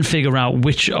and then figure out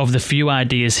which of the few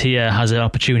ideas here has an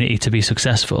opportunity to be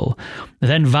successful,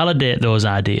 then validate those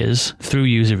ideas through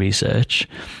user research,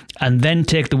 and then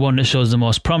take the one that shows the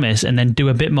most promise and then do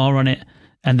a bit more on it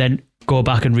and then go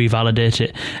back and revalidate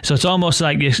it. So it's almost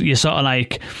like you're sort of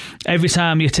like, every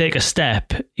time you take a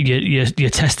step, you're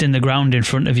testing the ground in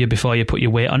front of you before you put your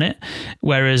weight on it.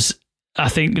 Whereas I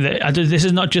think that this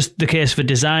is not just the case for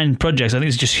design projects. I think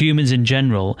it's just humans in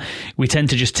general. We tend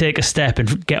to just take a step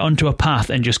and get onto a path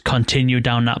and just continue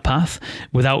down that path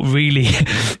without really,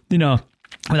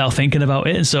 without thinking about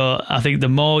it. So I think the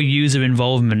more user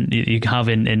involvement you have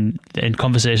in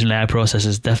conversational AI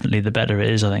processes, definitely the better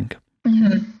it is, I think.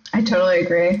 Mm-hmm. I totally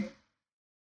agree.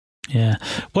 Yeah.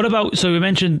 What about, so we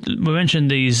mentioned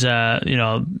these,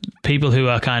 people who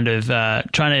are kind of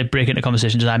trying to break into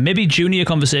conversation design, maybe junior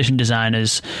conversation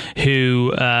designers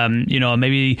who,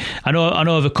 maybe, I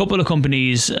know of a couple of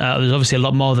companies, there's obviously a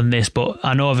lot more than this, but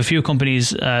I know of a few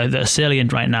companies that are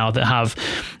salient right now that have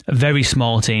a very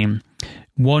small team.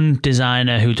 One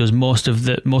designer who does most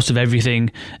of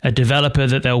everything, a developer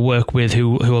that they'll work with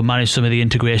who will manage some of the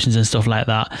integrations and stuff like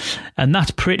that. And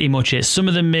that's pretty much it. Some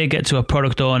of them may get to a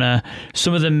product owner.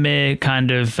 Some of them may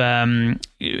kind of, I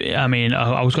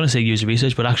was going to say user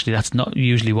research, but actually that's not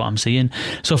usually what I'm seeing.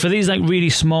 So for these like really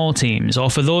small teams, or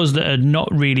for those that are not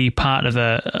really part of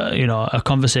a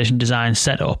conversation design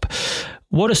setup,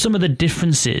 what are some of the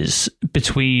differences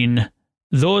between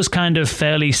those kind of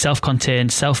fairly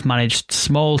self-contained, self-managed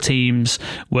small teams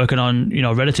working on,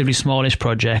 relatively smallish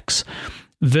projects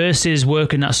versus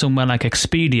working at somewhere like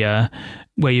Expedia,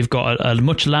 where you've got a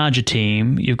much larger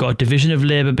team, you've got a division of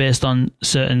labor based on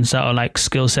certain sort of like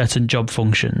skill sets and job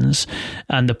functions,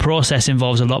 and the process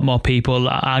involves a lot more people,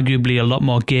 arguably a lot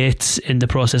more gates in the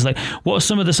process. Like, what are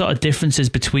some of the sort of differences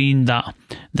between the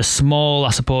small,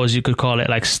 I suppose you could call it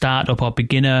like startup or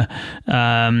beginner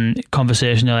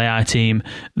conversational AI team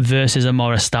versus a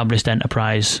more established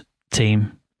enterprise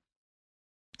team?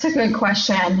 It's a good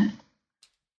question.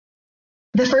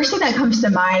 The first thing that comes to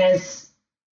mind is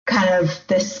kind of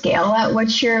the scale at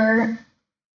which you're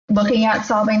looking at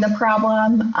solving the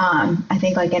problem. I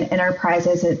think like in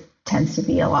enterprises, it tends to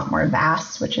be a lot more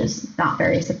vast, which is not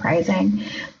very surprising.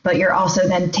 But you're also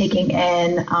then taking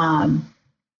in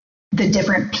the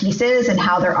different pieces and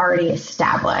how they're already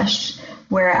established.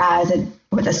 Whereas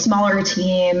with a smaller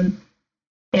team,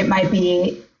 it might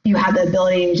be you have the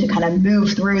ability to kind of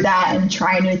move through that and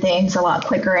try new things a lot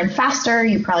quicker and faster.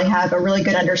 You probably have a really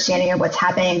good understanding of what's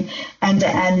happening end to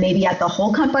end, maybe at the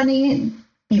whole company,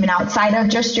 even outside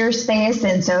of just your space.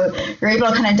 And so you're able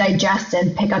to kind of digest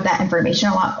and pick up that information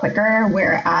a lot quicker.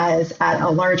 Whereas at a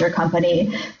larger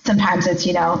company, sometimes it's,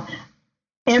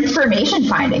 information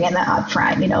finding in the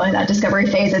upfront, in that discovery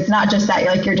phase. It's not just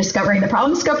that you're discovering the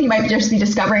problem scope. You might just be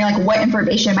discovering like what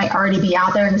information might already be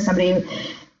out there, and somebody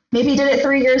maybe did it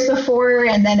 3 years before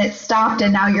and then it stopped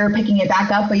and now you're picking it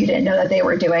back up, but you didn't know that they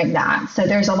were doing that. So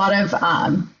there's a lot of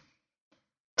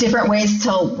different ways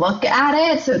to look at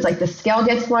it. So it's like the scale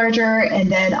gets larger,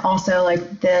 and then also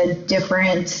like the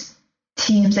different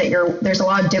teams there's a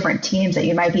lot of different teams that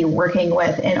you might be working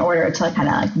with in order to kind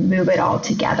of like move it all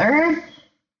together.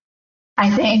 I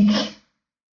think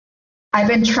I've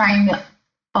been trying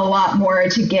a lot more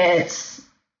to get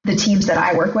the teams that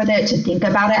I work with to think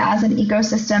about it as an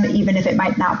ecosystem, even if it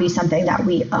might not be something that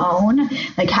we own.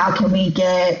 Like, how can we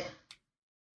get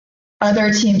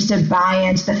other teams to buy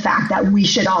into the fact that we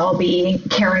should all be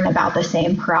caring about the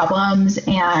same problems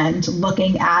and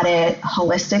looking at it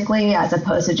holistically, as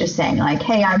opposed to just saying like,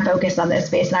 hey, I'm focused on this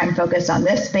space and I'm focused on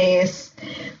this space.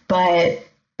 But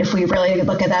if we really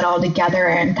look at that all together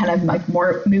and kind of like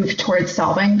more move towards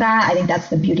solving that, I think that's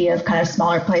the beauty of kind of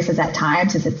smaller places at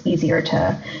times, is it's easier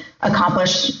to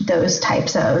accomplish those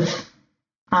types of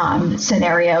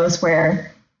scenarios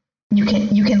where you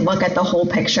can look at the whole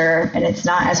picture, and it's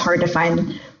not as hard to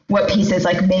find what pieces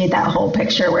like made that whole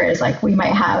picture. Whereas like we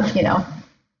might have,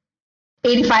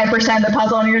 85% of the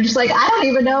puzzle, and you're just like, I don't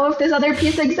even know if this other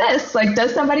piece exists. Like,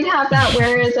 does somebody have that?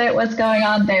 Where is it? What's going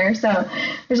on there? So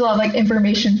there's a lot of like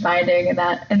information finding in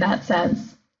that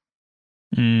sense.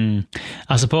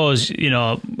 I suppose,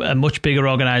 a much bigger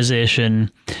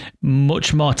organization,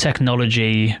 much more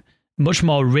technology, much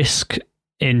more risk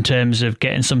in terms of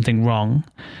getting something wrong.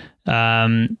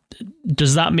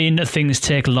 Does that mean that things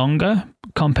take longer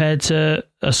compared to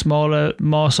a smaller,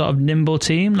 more sort of nimble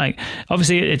team? Like,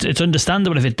 obviously it's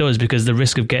understandable if it does, because the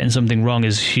risk of getting something wrong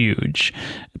is huge,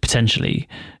 potentially.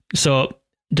 So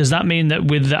does that mean that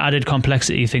with the added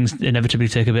complexity, things inevitably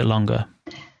take a bit longer?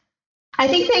 I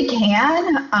think they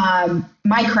can.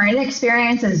 My current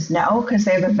experience is no, because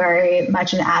they have a very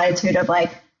much an attitude of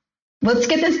like, let's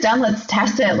get this done, let's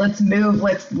test it, let's move,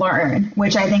 let's learn,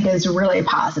 which I think is really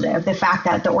positive. The fact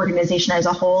that the organization as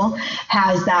a whole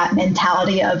has that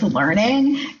mentality of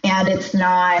learning, and it's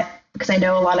not because I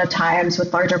know a lot of times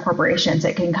with larger corporations,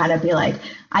 it can kind of be like,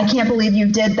 I can't believe you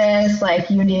did this. Like,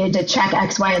 you needed to check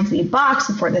X, Y, and Z box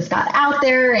before this got out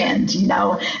there. And, you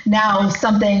know, now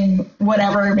something,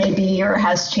 whatever it may be, or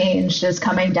has changed is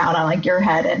coming down on like your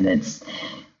head. And it's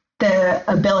the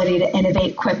ability to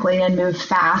innovate quickly and move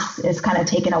fast is kind of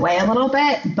taken away a little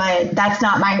bit, but that's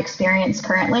not my experience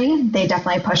currently. They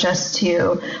definitely push us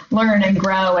to learn and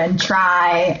grow and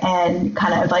try and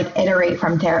kind of like iterate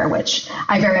from there, which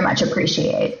I very much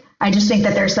appreciate. I just think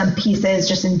that there's some pieces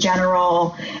just in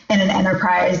general in an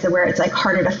enterprise where it's like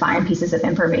harder to find pieces of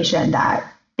information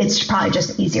that it's probably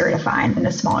just easier to find in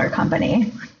a smaller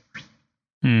company.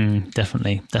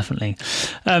 Definitely.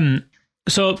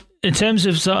 So in terms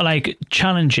of sort of like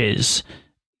challenges,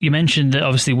 you mentioned that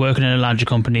obviously working in a larger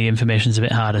company, information's a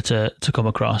bit harder to come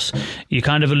across. You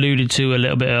kind of alluded to a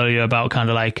little bit earlier about kind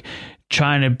of like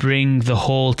trying to bring the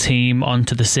whole team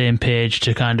onto the same page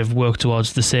to kind of work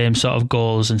towards the same sort of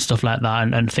goals and stuff like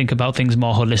that, and think about things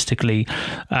more holistically.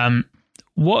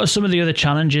 What are some of the other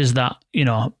challenges that, you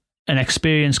know, an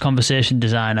experienced conversation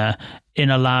designer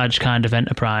in a large kind of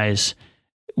enterprise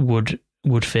would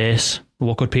face?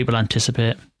 What could people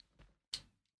anticipate?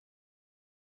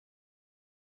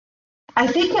 I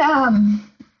think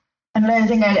another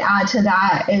thing I'd add to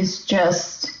that is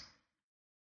just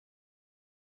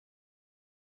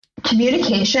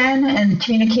communication and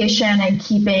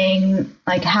keeping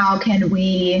like, how can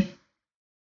we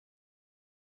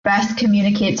best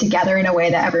communicate together in a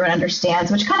way that everyone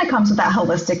understands, which kind of comes with that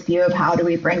holistic view of how do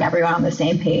we bring everyone on the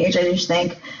same page. I just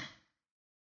think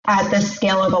at the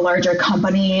scale of a larger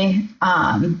company,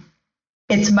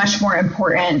 it's much more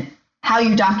important how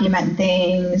you document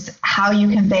things, how you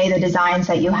convey the designs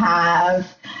that you have,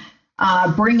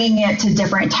 bringing it to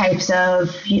different types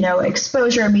of, you know,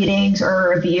 exposure meetings or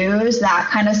reviews. That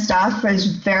kind of stuff is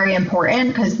very important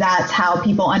because that's how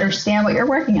people understand what you're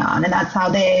working on, and that's how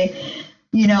they,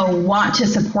 you know, want to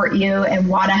support you and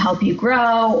want to help you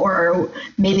grow, or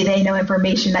maybe they know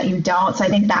information that you don't. So I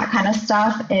think that kind of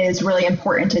stuff is really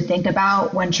important to think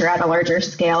about once you're at a larger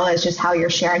scale, is just how you're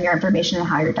sharing your information and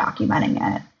how you're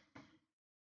documenting it.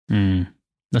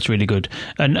 That's really good.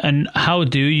 And how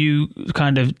do you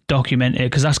kind of document it?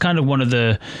 Because that's kind of one of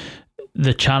the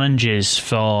challenges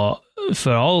for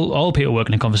all people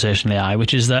working in conversational AI,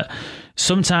 which is that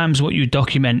sometimes what you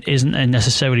document isn't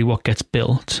necessarily what gets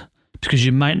built, because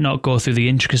you might not go through the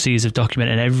intricacies of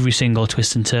documenting every single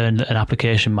twist and turn that an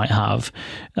application might have.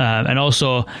 And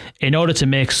also, in order to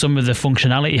make some of the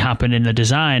functionality happen in the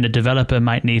design, a developer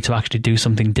might need to actually do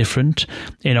something different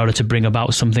in order to bring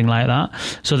about something like that.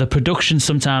 So the production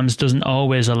sometimes doesn't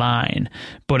always align,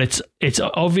 but it's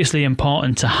obviously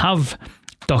important to have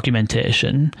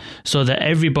documentation so that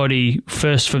everybody,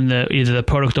 first from either the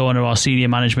product owner or senior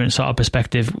management sort of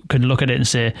perspective, can look at it and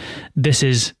say, this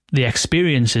is the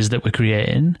experiences that we're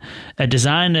creating.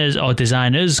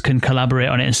 Designers can collaborate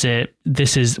on it and say,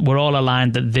 we're all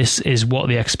aligned that this is what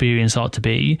the experience ought to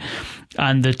be.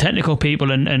 And the technical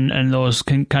people and those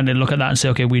can kind of look at that and say,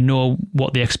 okay, we know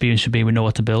what the experience should be, we know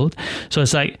what to build. So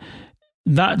it's like,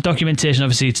 that documentation,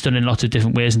 obviously, it's done in lots of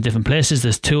different ways in different places.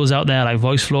 There's tools out there like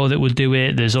VoiceFlow that will do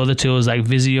it. There's other tools like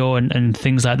Visio and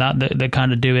things like that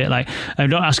kind of do it. Like,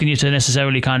 I'm not asking you to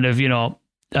necessarily kind of, you know,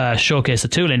 showcase the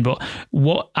tooling, but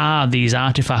what are these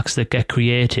artifacts that get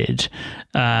created?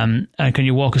 And can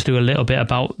you walk us through a little bit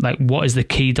about like what is the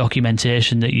key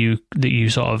documentation that you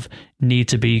sort of need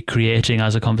to be creating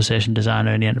as a conversation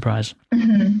designer in the enterprise?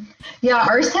 Mm-hmm. Yeah,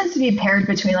 ours tends to be paired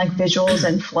between like visuals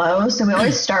and flows. So we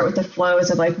always start with the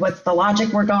flows of like, what's the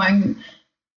logic we're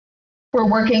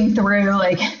working through,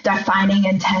 like defining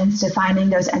intents, defining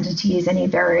those entities, any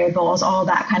variables, all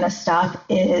that kind of stuff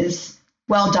is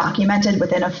well documented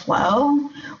within a flow.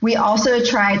 We also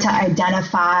try to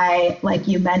identify, like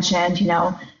you mentioned, you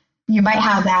know, you might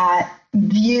have that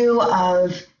view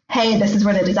of, hey, this is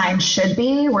where the design should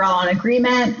be. We're all in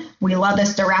agreement. We love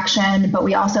this direction, but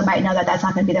we also might know that that's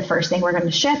not going to be the first thing we're going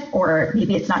to ship, or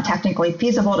maybe it's not technically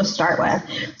feasible to start with.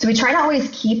 So we try to always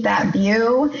keep that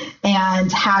view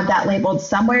and have that labeled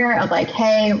somewhere of like,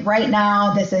 hey, right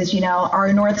now, this is, you know,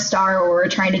 our North Star where we're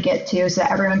trying to get to, so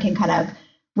that everyone can kind of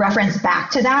reference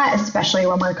back to that, especially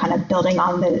when we're kind of building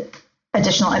on the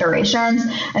additional iterations.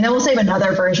 And then we'll save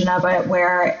another version of it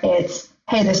where it's,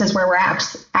 hey, this is where we're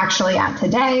actually at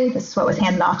today. This is what was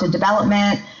handed off to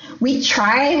development. We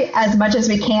try as much as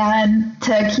we can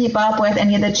to keep up with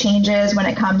any of the changes when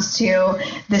it comes to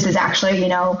this is actually, you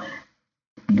know,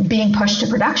 being pushed to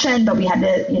production, but we had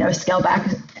to, you know, scale back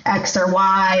X or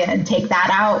Y and take that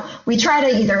out. We try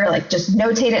to either like just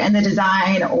notate it in the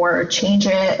design or change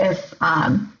it if,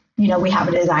 you know, we have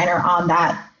a designer on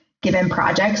that given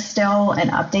projects still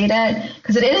and update it,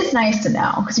 because it is nice to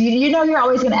know, because you know you're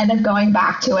always going to end up going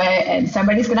back to it, and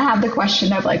somebody's going to have the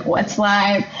question of like, what's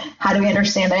live, how do we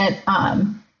understand it,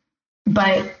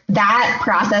 but that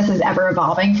process is ever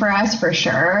evolving for us, for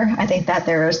sure. I think that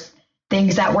there's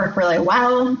things that work really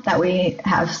well that we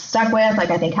have stuck with,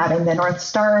 like I think having the North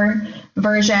Star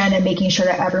version and making sure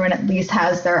that everyone at least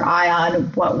has their eye on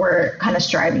what we're kind of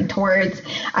striving towards.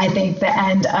 I think the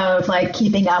end of like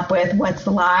keeping up with what's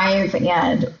live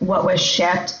and what was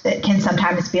shipped, it can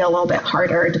sometimes be a little bit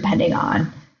harder depending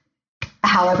on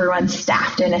how everyone's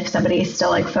staffed and if somebody's still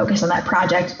like focused on that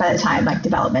project by the time like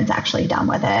development's actually done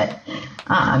with it.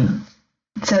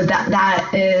 So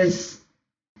that is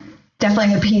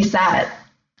definitely the piece that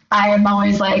I am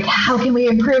always like, how can we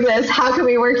improve this? How can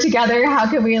we work together? How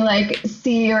can we like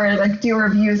see or like do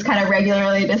reviews kind of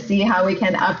regularly to see how we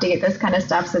can update this kind of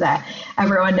stuff so that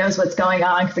everyone knows what's going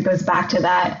on? Because it goes back to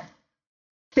that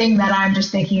thing that I'm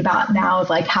just thinking about now of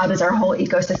like, how does our whole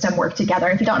ecosystem work together?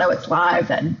 If you don't know what's live,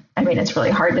 then I mean, it's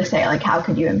really hard to say like, how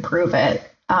could you improve it?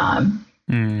 If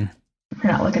you're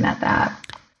not looking at that.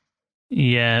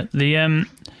 Yeah,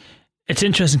 it's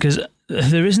interesting because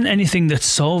there isn't anything that's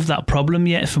solved that problem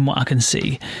yet from what I can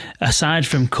see, aside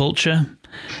from culture.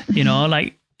 You know,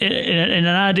 like in an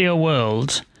ideal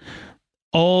world,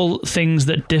 all things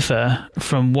that differ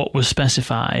from what was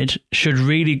specified should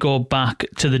really go back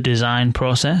to the design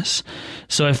process.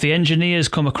 So if the engineers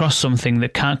come across something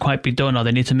that can't quite be done, or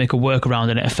they need to make a workaround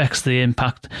and it affects the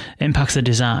impacts the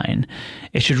design,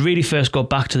 it should really first go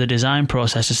back to the design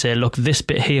process to say, look, this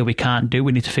bit here we can't do,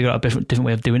 we need to figure out a different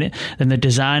way of doing it. Then the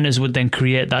designers would then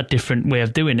create that different way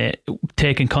of doing it,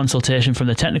 taking consultation from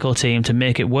the technical team to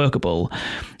make it workable.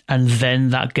 And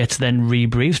then that gets then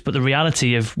rebriefed. But the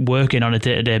reality of working on a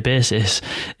day-to-day basis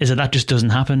is that just doesn't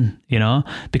happen, you know,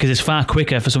 because it's far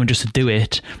quicker for someone just to do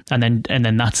it. And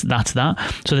then that's that.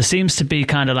 So there seems to be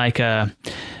kind of like and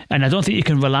I don't think you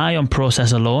can rely on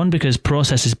process alone, because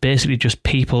process is basically just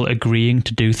people agreeing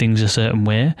to do things a certain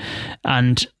way.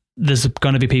 And there's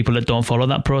going to be people that don't follow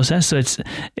that process. So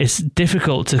it's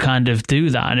difficult to kind of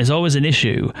do that. And it's always an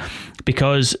issue,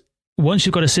 because once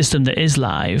you've got a system that is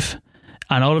live,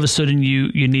 and all of a sudden you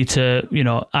need to, you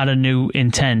know, add a new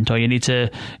intent, or you need to,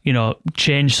 you know,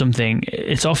 change something,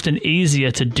 it's often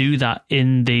easier to do that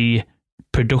in the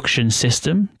production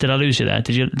system. Did I lose you there?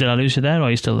 Did I lose you there, or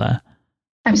are you still there?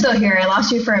 I'm still here. I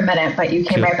lost you for a minute, but you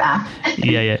came right back.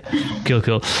 Yeah.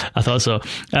 Cool. I thought so.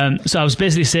 So I was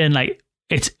basically saying, like,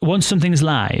 it's once something's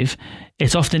live,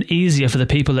 it's often easier for the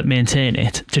people that maintain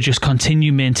it to just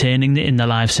continue maintaining it in the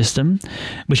live system,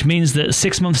 which means that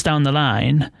 6 months down the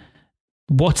line,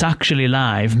 what's actually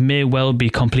live may well be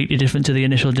completely different to the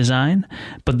initial design.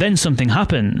 But then something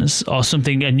happens, or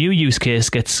a new use case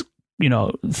gets, you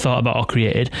know, thought about or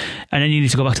created, and then you need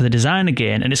to go back to the design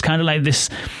again. And it's kind of like this,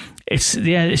 it's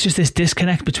just this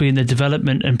disconnect between the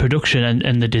development and production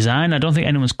and the design. I don't think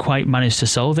anyone's quite managed to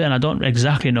solve it, and I don't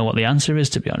exactly know what the answer is,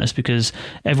 to be honest, because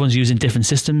everyone's using different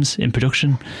systems in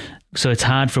production. So it's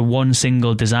hard for one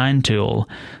single design tool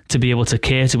to be able to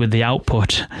cater with the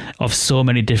output of so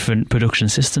many different production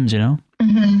systems, you know?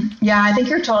 Mm-hmm. Yeah, I think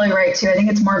you're totally right too. I think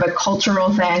it's more of a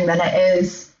cultural thing than it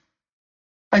is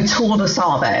a tool to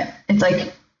solve it. It's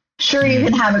like, sure, you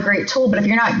can have a great tool, but if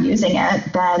you're not using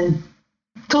it, then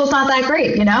the tool's not that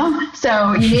great, you know?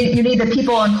 So you need the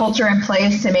people and culture in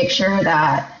place to make sure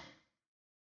that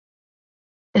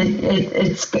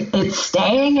it's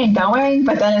staying and going.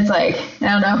 But then it's like,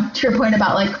 I don't know, to your point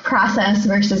about like process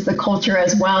versus the culture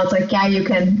as well. It's like, yeah,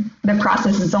 the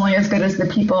process is only as good as the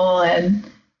people and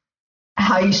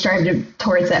how you strive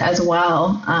towards it as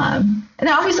well. And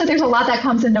obviously there's a lot that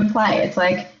comes into play. It's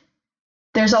like,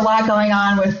 there's a lot going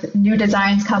on with new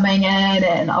designs coming in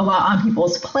and a lot on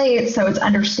people's plates. So it's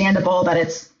understandable that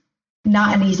it's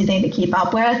not an easy thing to keep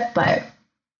up with, but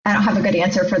I don't have a good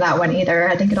answer for that one either.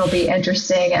 I think it'll be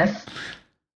interesting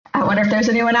I wonder if there's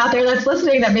anyone out there that's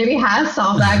listening that maybe has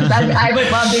solved that, because I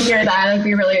would love to hear that. It'd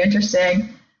be really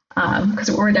interesting, because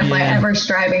we're definitely ever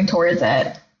striving towards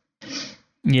it.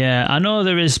 Yeah, I know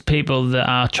there is people that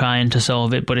are trying to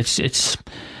solve it, but it's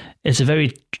a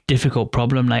very difficult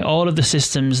problem. Like all of the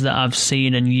systems that I've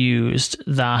seen and used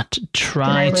that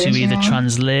try to either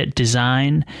translate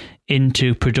design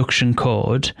into production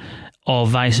code or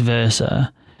vice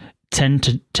versa tend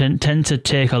to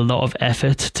take a lot of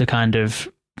effort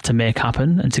to make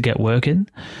happen and to get working.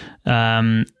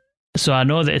 So I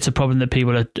know that it's a problem that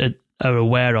people are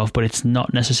aware of, but it's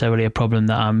not necessarily a problem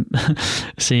that I'm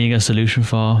seeing a solution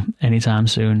for anytime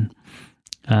soon.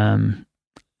 I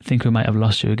think we might have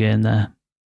lost you again there.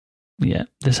 Yeah,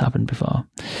 this happened before.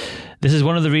 This is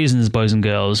one of the reasons, boys and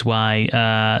girls,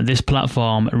 why this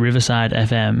platform, Riverside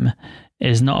FM,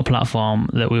 is not a platform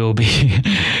that we will be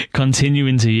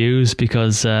continuing to use,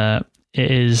 because it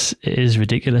is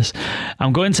ridiculous.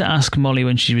 I'm going to ask Molly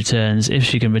when she returns, if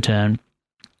she can return,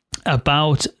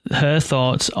 about her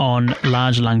thoughts on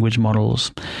large language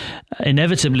models.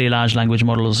 Inevitably, large language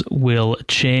models will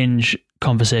change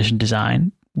conversation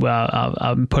design. Well,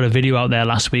 I put a video out there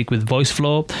last week with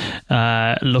VoiceFlow,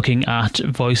 looking at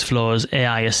VoiceFlow's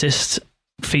AI Assist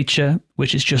feature,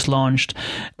 which is just launched,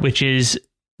 which is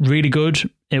really good.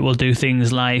 It will do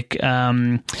things like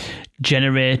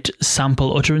generate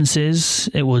sample utterances.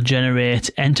 It will generate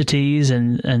entities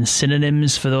and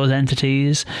synonyms for those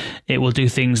entities. It will do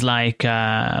things like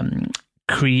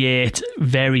create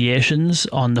variations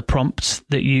on the prompts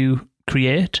that you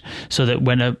create, so that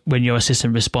when your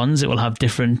assistant responds, it will have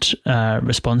different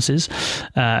responses,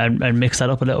 and mix that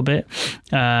up a little bit.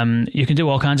 You can do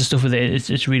all kinds of stuff with it.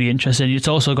 It's really interesting. It's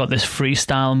also got this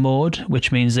freestyle mode,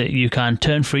 which means that you can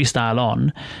turn freestyle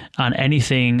on, and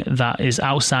anything that is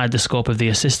outside the scope of the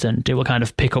assistant, it will kind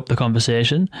of pick up the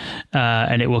conversation,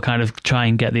 and it will kind of try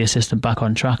and get the assistant back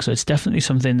on track. So it's definitely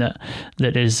something that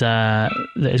is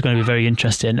going to be very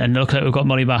interesting. And look, we've got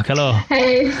Molly back. Hello.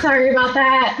 Hey, sorry about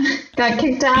that. Got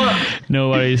kicked out. No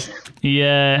worries.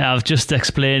 Yeah, I was just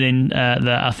explaining that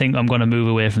I think I'm going to move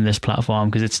away from this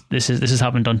platform, because this has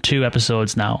happened on 2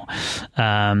 episodes now,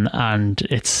 and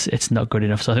it's not good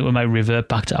enough. So I think we might revert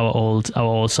back to our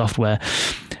old software.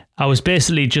 I was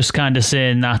basically just kind of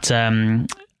saying that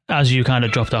as you kind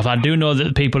of dropped off, I do know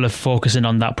that people are focusing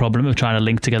on that problem of trying to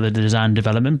link together the design and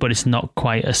development, but it's not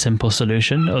quite a simple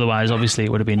solution. Otherwise, obviously,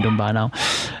 it would have been done by now.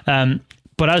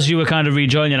 But as you were kind of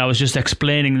rejoining, I was just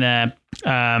explaining there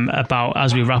about,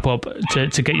 as we wrap up,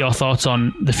 to get your thoughts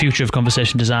on the future of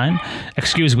conversation design.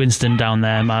 Excuse Winston down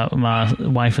there. My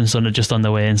wife and son are just on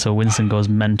the way in, so Winston goes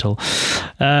mental.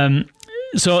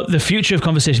 So the future of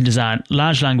conversation design,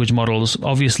 large language models,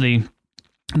 obviously,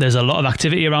 there's a lot of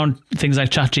activity around things like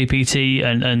ChatGPT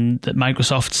and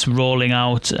Microsoft's rolling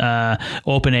out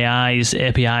OpenAI's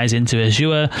APIs into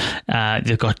Azure.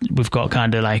 We've got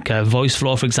kind of like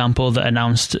VoiceFlow, for example, that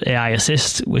announced AI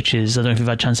Assist, which is, I don't know if you've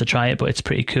had a chance to try it, but it's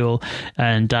pretty cool.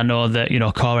 And I know that,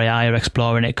 Core AI are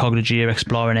exploring it, Cognigy are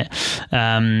exploring it.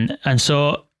 And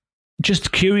so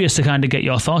just curious to kind of get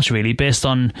your thoughts, really, based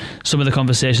on some of the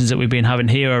conversations that we've been having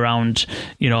here around,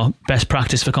 best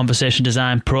practice for conversation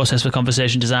design, process for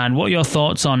conversation design. What are your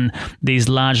thoughts on these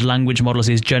large language models,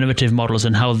 these generative models,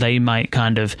 and how they might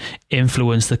kind of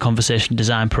influence the conversation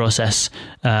design process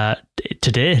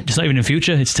today? It's not even in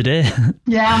future, it's today.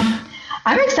 Yeah.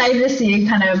 I'm excited to see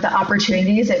kind of the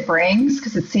opportunities it brings,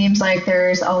 because it seems like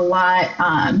there's a lot.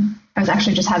 I was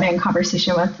actually just having a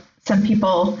conversation with some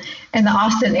people in the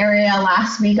Austin area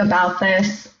last week about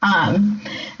this.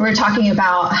 We were talking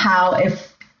about how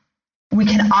if we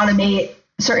can automate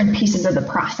certain pieces of the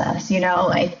process,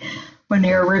 like when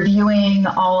you're reviewing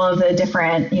all of the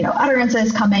different,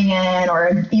 utterances coming in,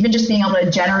 or even just being able to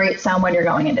generate some when you're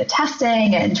going into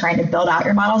testing and trying to build out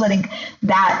your models. I think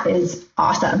that is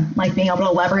awesome. Like being able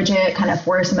to leverage it kind of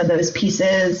for some of those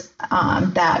pieces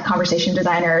that conversation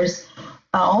designers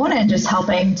own, and just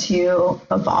helping to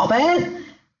evolve it.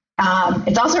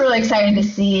 It's also really exciting to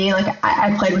see, like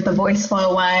I played with the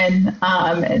VoiceFlow one,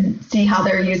 and see how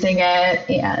they're using it,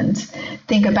 and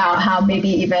think about how maybe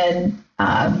even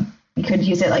you could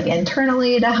use it like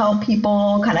internally to help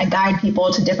people, kind of guide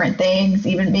people to different things,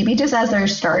 even maybe just as they're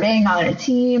starting on a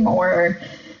team,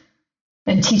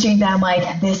 and teaching them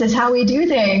like, this is how we do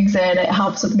things, and it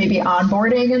helps with maybe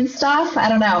onboarding and stuff. I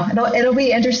don't know. It'll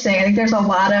be interesting. I think there's a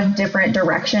lot of different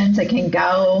directions it can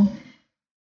go.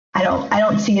 I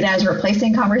don't see it as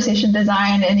replacing conversation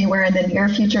design anywhere in the near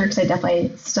future, because I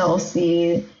definitely still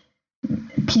see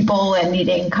people and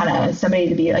needing kind of somebody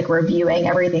to be like reviewing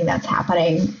everything that's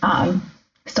happening.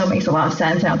 Still makes a lot of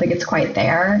sense. I don't think it's quite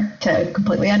there to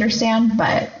completely understand,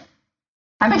 but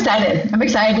I'm excited. I'm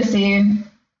excited to see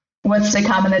what's to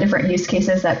come in the different use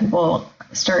cases that people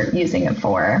start using it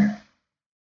for.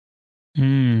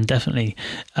 Definitely.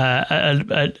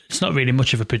 It's not really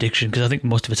much of a prediction, because I think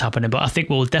most of it's happening, but I think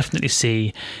we'll definitely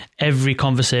see every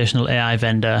conversational AI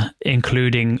vendor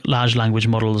including large language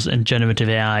models and generative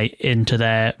AI into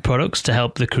their products to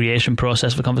help the creation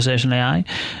process for conversational AI,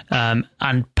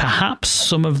 and perhaps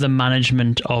some of the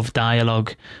management of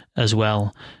dialogue as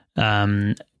well.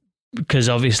 Because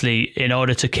obviously, in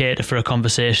order to cater for a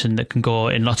conversation that can go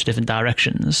in lots of different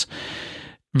directions,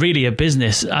 really a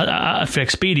business, for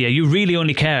Expedia, you really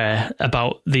only care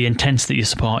about the intents that you're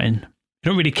supporting. You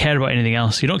don't really care about anything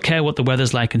else. You don't care what the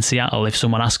weather's like in Seattle if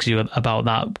someone asks you about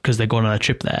that because they're going on a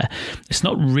trip there. It's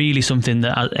not really something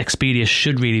that Expedia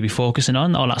should really be focusing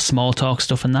on, all that small talk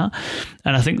stuff and that.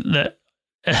 And I think that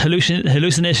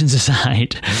hallucinations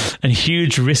aside and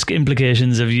huge risk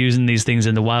implications of using these things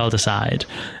in the wild aside,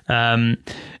 I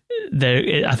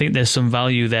think there's some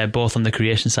value there both on the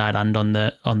creation side and on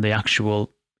the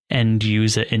actual end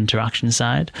user interaction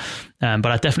side, but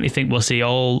I definitely think we'll see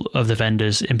all of the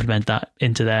vendors implement that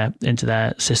into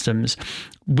their systems,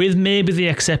 with maybe the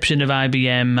exception of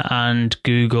IBM and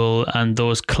Google and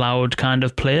those cloud kind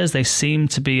of players. They seem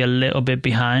to be a little bit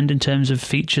behind in terms of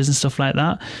features and stuff like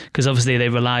that, because obviously they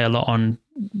rely a lot on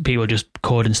people just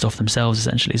coding stuff themselves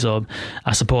essentially. So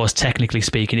I suppose technically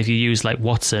speaking, if you use like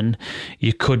Watson,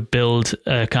 you could build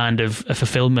a kind of a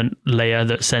fulfillment layer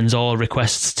that sends all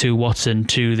requests to Watson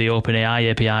to the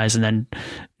OpenAI APIs and then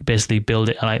basically build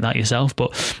it like that yourself.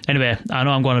 But anyway, I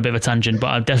know I'm going on a bit of a tangent, but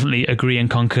I definitely agree and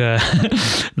concur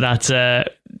that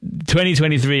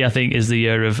 2023 I think is the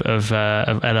year of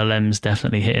LLMs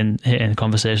definitely hitting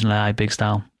conversational AI big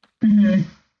style. Mm-hmm.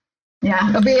 Yeah,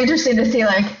 it'll be interesting to see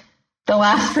like the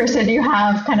last person you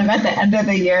have kind of at the end of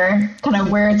the year, kind of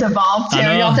where it's evolved to.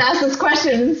 You'll have to ask this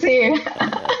question and see.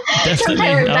 Definitely,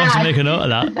 I'll have to make a note of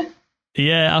that.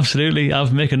 Yeah, absolutely.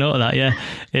 I'll make a note of that. Yeah,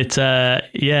 it's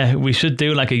we should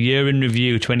do like a year in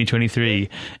review 2023,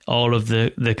 all of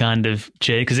the kind of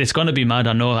change, because it's going to be mad.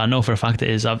 I know for a fact it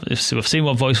is. I've seen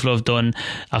what VoiceFlow have done.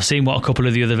 I've seen what a couple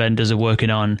of the other vendors are working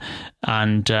on,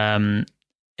 and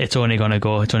it's only going to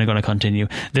go. It's only going to continue.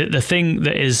 The thing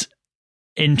that is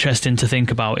interesting to think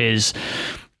about is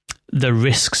the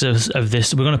risks of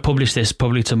this. We're going to publish this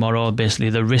probably tomorrow, basically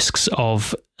the risks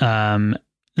of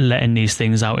letting these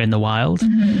things out in the wild.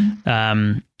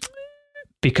 Mm-hmm.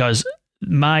 Because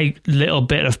my little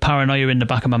bit of paranoia in the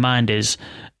back of my mind is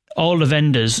all the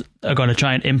vendors are going to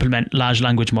try and implement large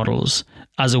language models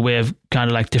as a way of kind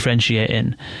of like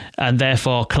differentiating, and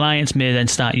therefore clients may then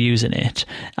start using it,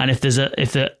 and if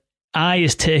the eye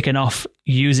is taken off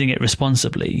using it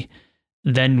responsibly,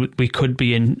 then we could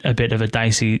be in a bit of a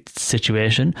dicey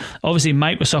situation. Obviously,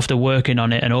 Microsoft are working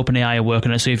on it and OpenAI are working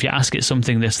on it. So if you ask it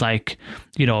something that's like,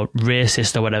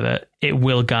 racist or whatever, it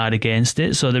will guard against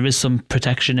it. So there is some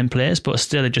protection in place, but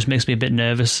still, it just makes me a bit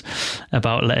nervous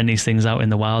about letting these things out in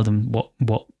the wild and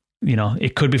what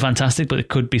it could be fantastic, but it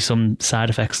could be some side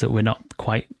effects that we're not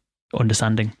quite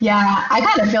understanding. Yeah, I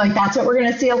kind of feel like that's what we're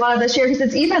going to see a lot of this year, because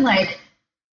it's even like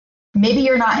maybe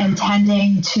you're not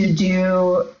intending to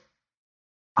do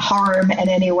harm in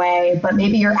any way, but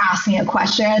maybe you're asking a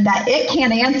question that it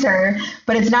can't answer,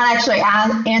 but it's not actually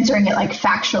answering it like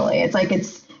factually. It's like,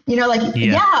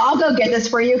 I'll go get this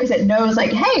for you, because it knows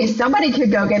like, hey, somebody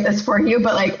could go get this for you,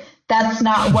 but like that's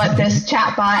not what this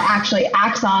chatbot actually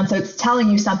acts on. So it's telling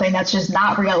you something that's just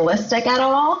not realistic at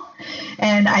all.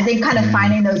 And I think kind of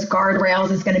finding those guardrails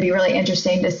is going to be really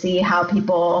interesting to see how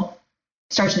people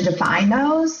start to define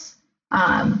those.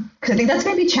 Because I think that's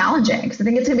going to be challenging, because I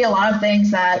think it's going to be a lot of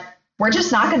things that we're just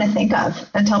not going to think of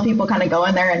until people kind of go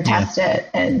in there and test it,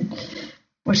 and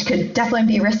which could definitely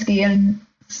be risky, and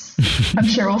I'm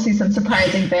sure we'll see some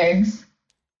surprising things.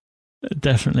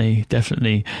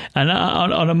 Definitely. And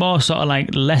on a more sort of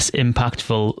like less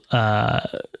impactful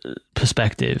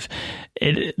perspective,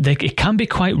 it can be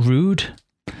quite rude.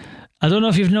 I don't know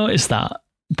if you've noticed that.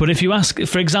 But if you ask,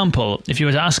 for example, if you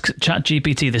were to ask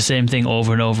ChatGPT the same thing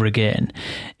over and over again,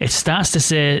 it starts to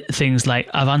say things like,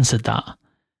 I've answered that.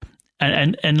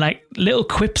 And like little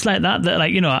quips like that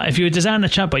like, if you design a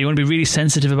chatbot, you want to be really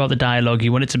sensitive about the dialogue.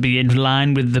 You want it to be in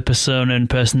line with the persona and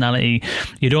personality.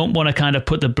 You don't want to kind of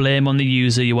put the blame on the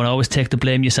user. You want to always take the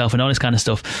blame yourself and all this kind of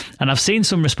stuff. And I've seen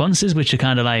some responses which are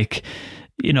kind of like,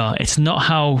 it's not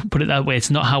how, put it that way, it's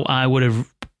not how I would have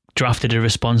drafted a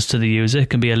response to the user. It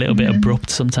can be a little bit abrupt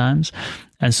sometimes,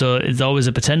 and so there's always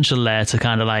a potential there to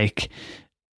kind of like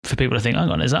for people to think, hang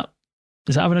on, is that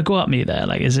having a go at me there?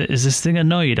 Like, is this thing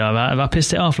annoyed, or have I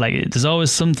pissed it off? Like, there's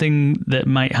always something that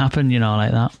might happen,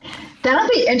 like that. That'll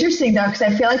be interesting though, because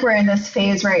I feel like we're in this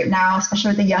phase right now,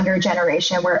 especially with the younger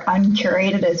generation, where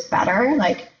uncurated is better.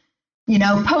 Like,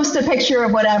 post a picture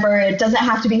of whatever. It doesn't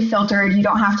have to be filtered. You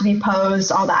don't have to be posed,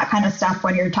 all that kind of stuff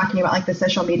when you're talking about like the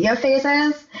social media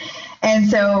phases. And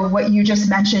so what you just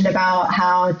mentioned about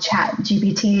how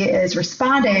ChatGPT is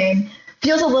responding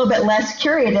feels a little bit less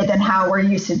curated than how we're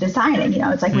used to designing.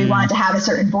 It's like we want it to have a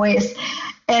certain voice.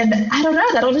 And I don't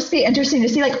know, that'll just be interesting to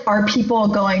see, like, are people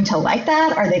going to like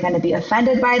that? Are they going to be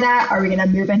offended by that? Are we going to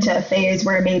move into a phase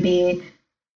where maybe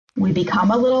we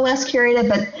become a little less curated,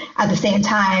 but at the same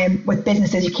time with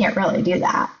businesses, you can't really do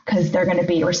that because they're going to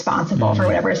be responsible for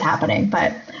whatever is happening.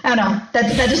 But I don't know,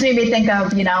 that just made me think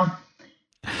of,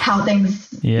 how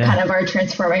things kind of are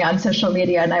transforming on social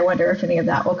media. And I wonder if any of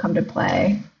that will come to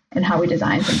play in how we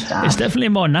design some stuff. It's definitely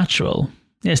more natural.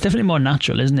 Yeah, it's definitely more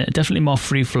natural, isn't it? Definitely more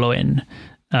free flowing.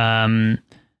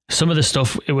 Some of the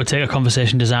stuff, it would take a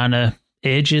conversation designer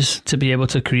ages to be able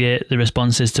to create the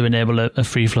responses to enable a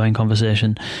free-flowing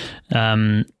conversation.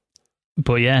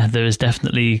 But yeah, there is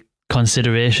definitely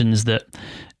considerations that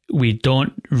we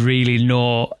don't really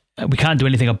know, we can't do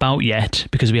anything about yet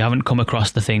because we haven't come across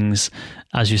the things,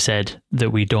 as you said,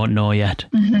 that we don't know yet.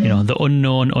 The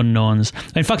unknown unknowns.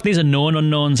 In fact, these are known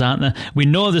unknowns, aren't they? We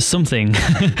know there's something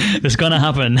that's going to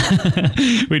happen.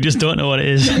 We just don't know what it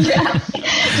is. Yeah,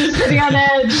 just sitting on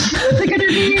edge. What's it going to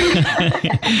be?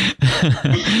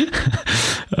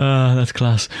 That's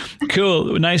class.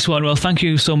 Cool. Nice one. Well, thank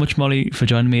you so much, Molly, for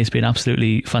joining me. It's been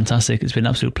absolutely fantastic. It's been an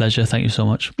absolute pleasure. Thank you so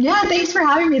much. Yeah, thanks for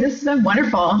having me. This has been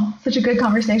wonderful. Such a good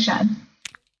conversation.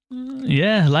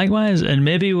 Yeah, likewise. And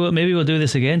maybe we'll do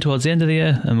this again towards the end of the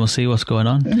year, and we'll see what's going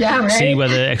on. Yeah, right. See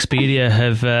whether Expedia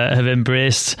have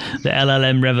embraced the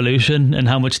LLM revolution and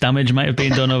how much damage might have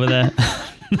been done over there.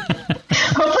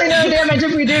 Hopefully no damage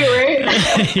if we do, right?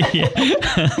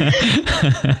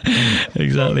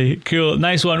 Exactly. Cool.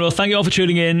 Nice one. Well, thank you all for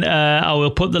tuning in. I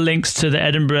will put the links to the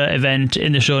Edinburgh event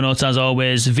in the show notes as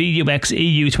always. VUX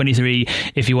EU23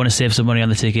 if you want to save some money on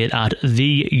the ticket at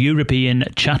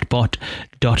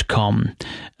theeuropeanchatbot.com.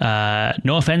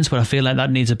 No offense, but I feel like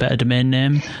that needs a better domain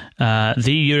name.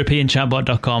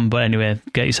 Theeuropeanchatbot.com. But anyway,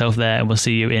 get yourself there and we'll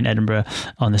see you in Edinburgh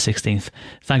on the 16th.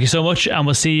 Thank you so much, and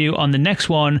we'll see you on the next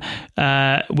one,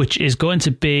 which is going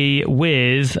to be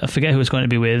with, I forget who it's going to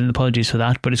be with, and apologies for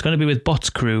that, but it's going to be with Bots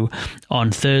Crew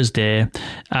on Thursday.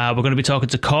 We're going to be talking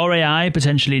to Core AI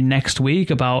potentially next week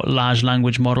about large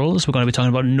language models. We're going to be talking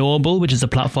about Noble, which is a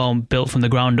platform built from the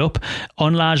ground up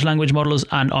on large language models.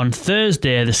 And on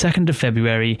Thursday, the 2nd of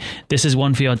February, this is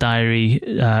one for your diary,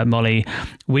 Molly,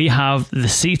 we have the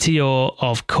CTO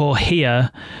of Cohere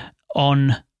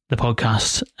on the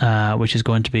podcast, which is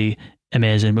going to be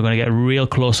amazing. We're going to get a real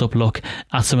close-up look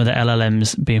at some of the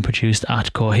LLMs being produced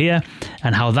at Cohere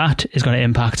and how that is going to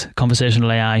impact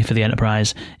conversational AI for the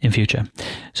enterprise in future.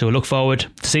 So we look forward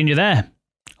to seeing you there.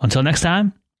 Until next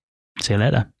time, see you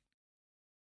later.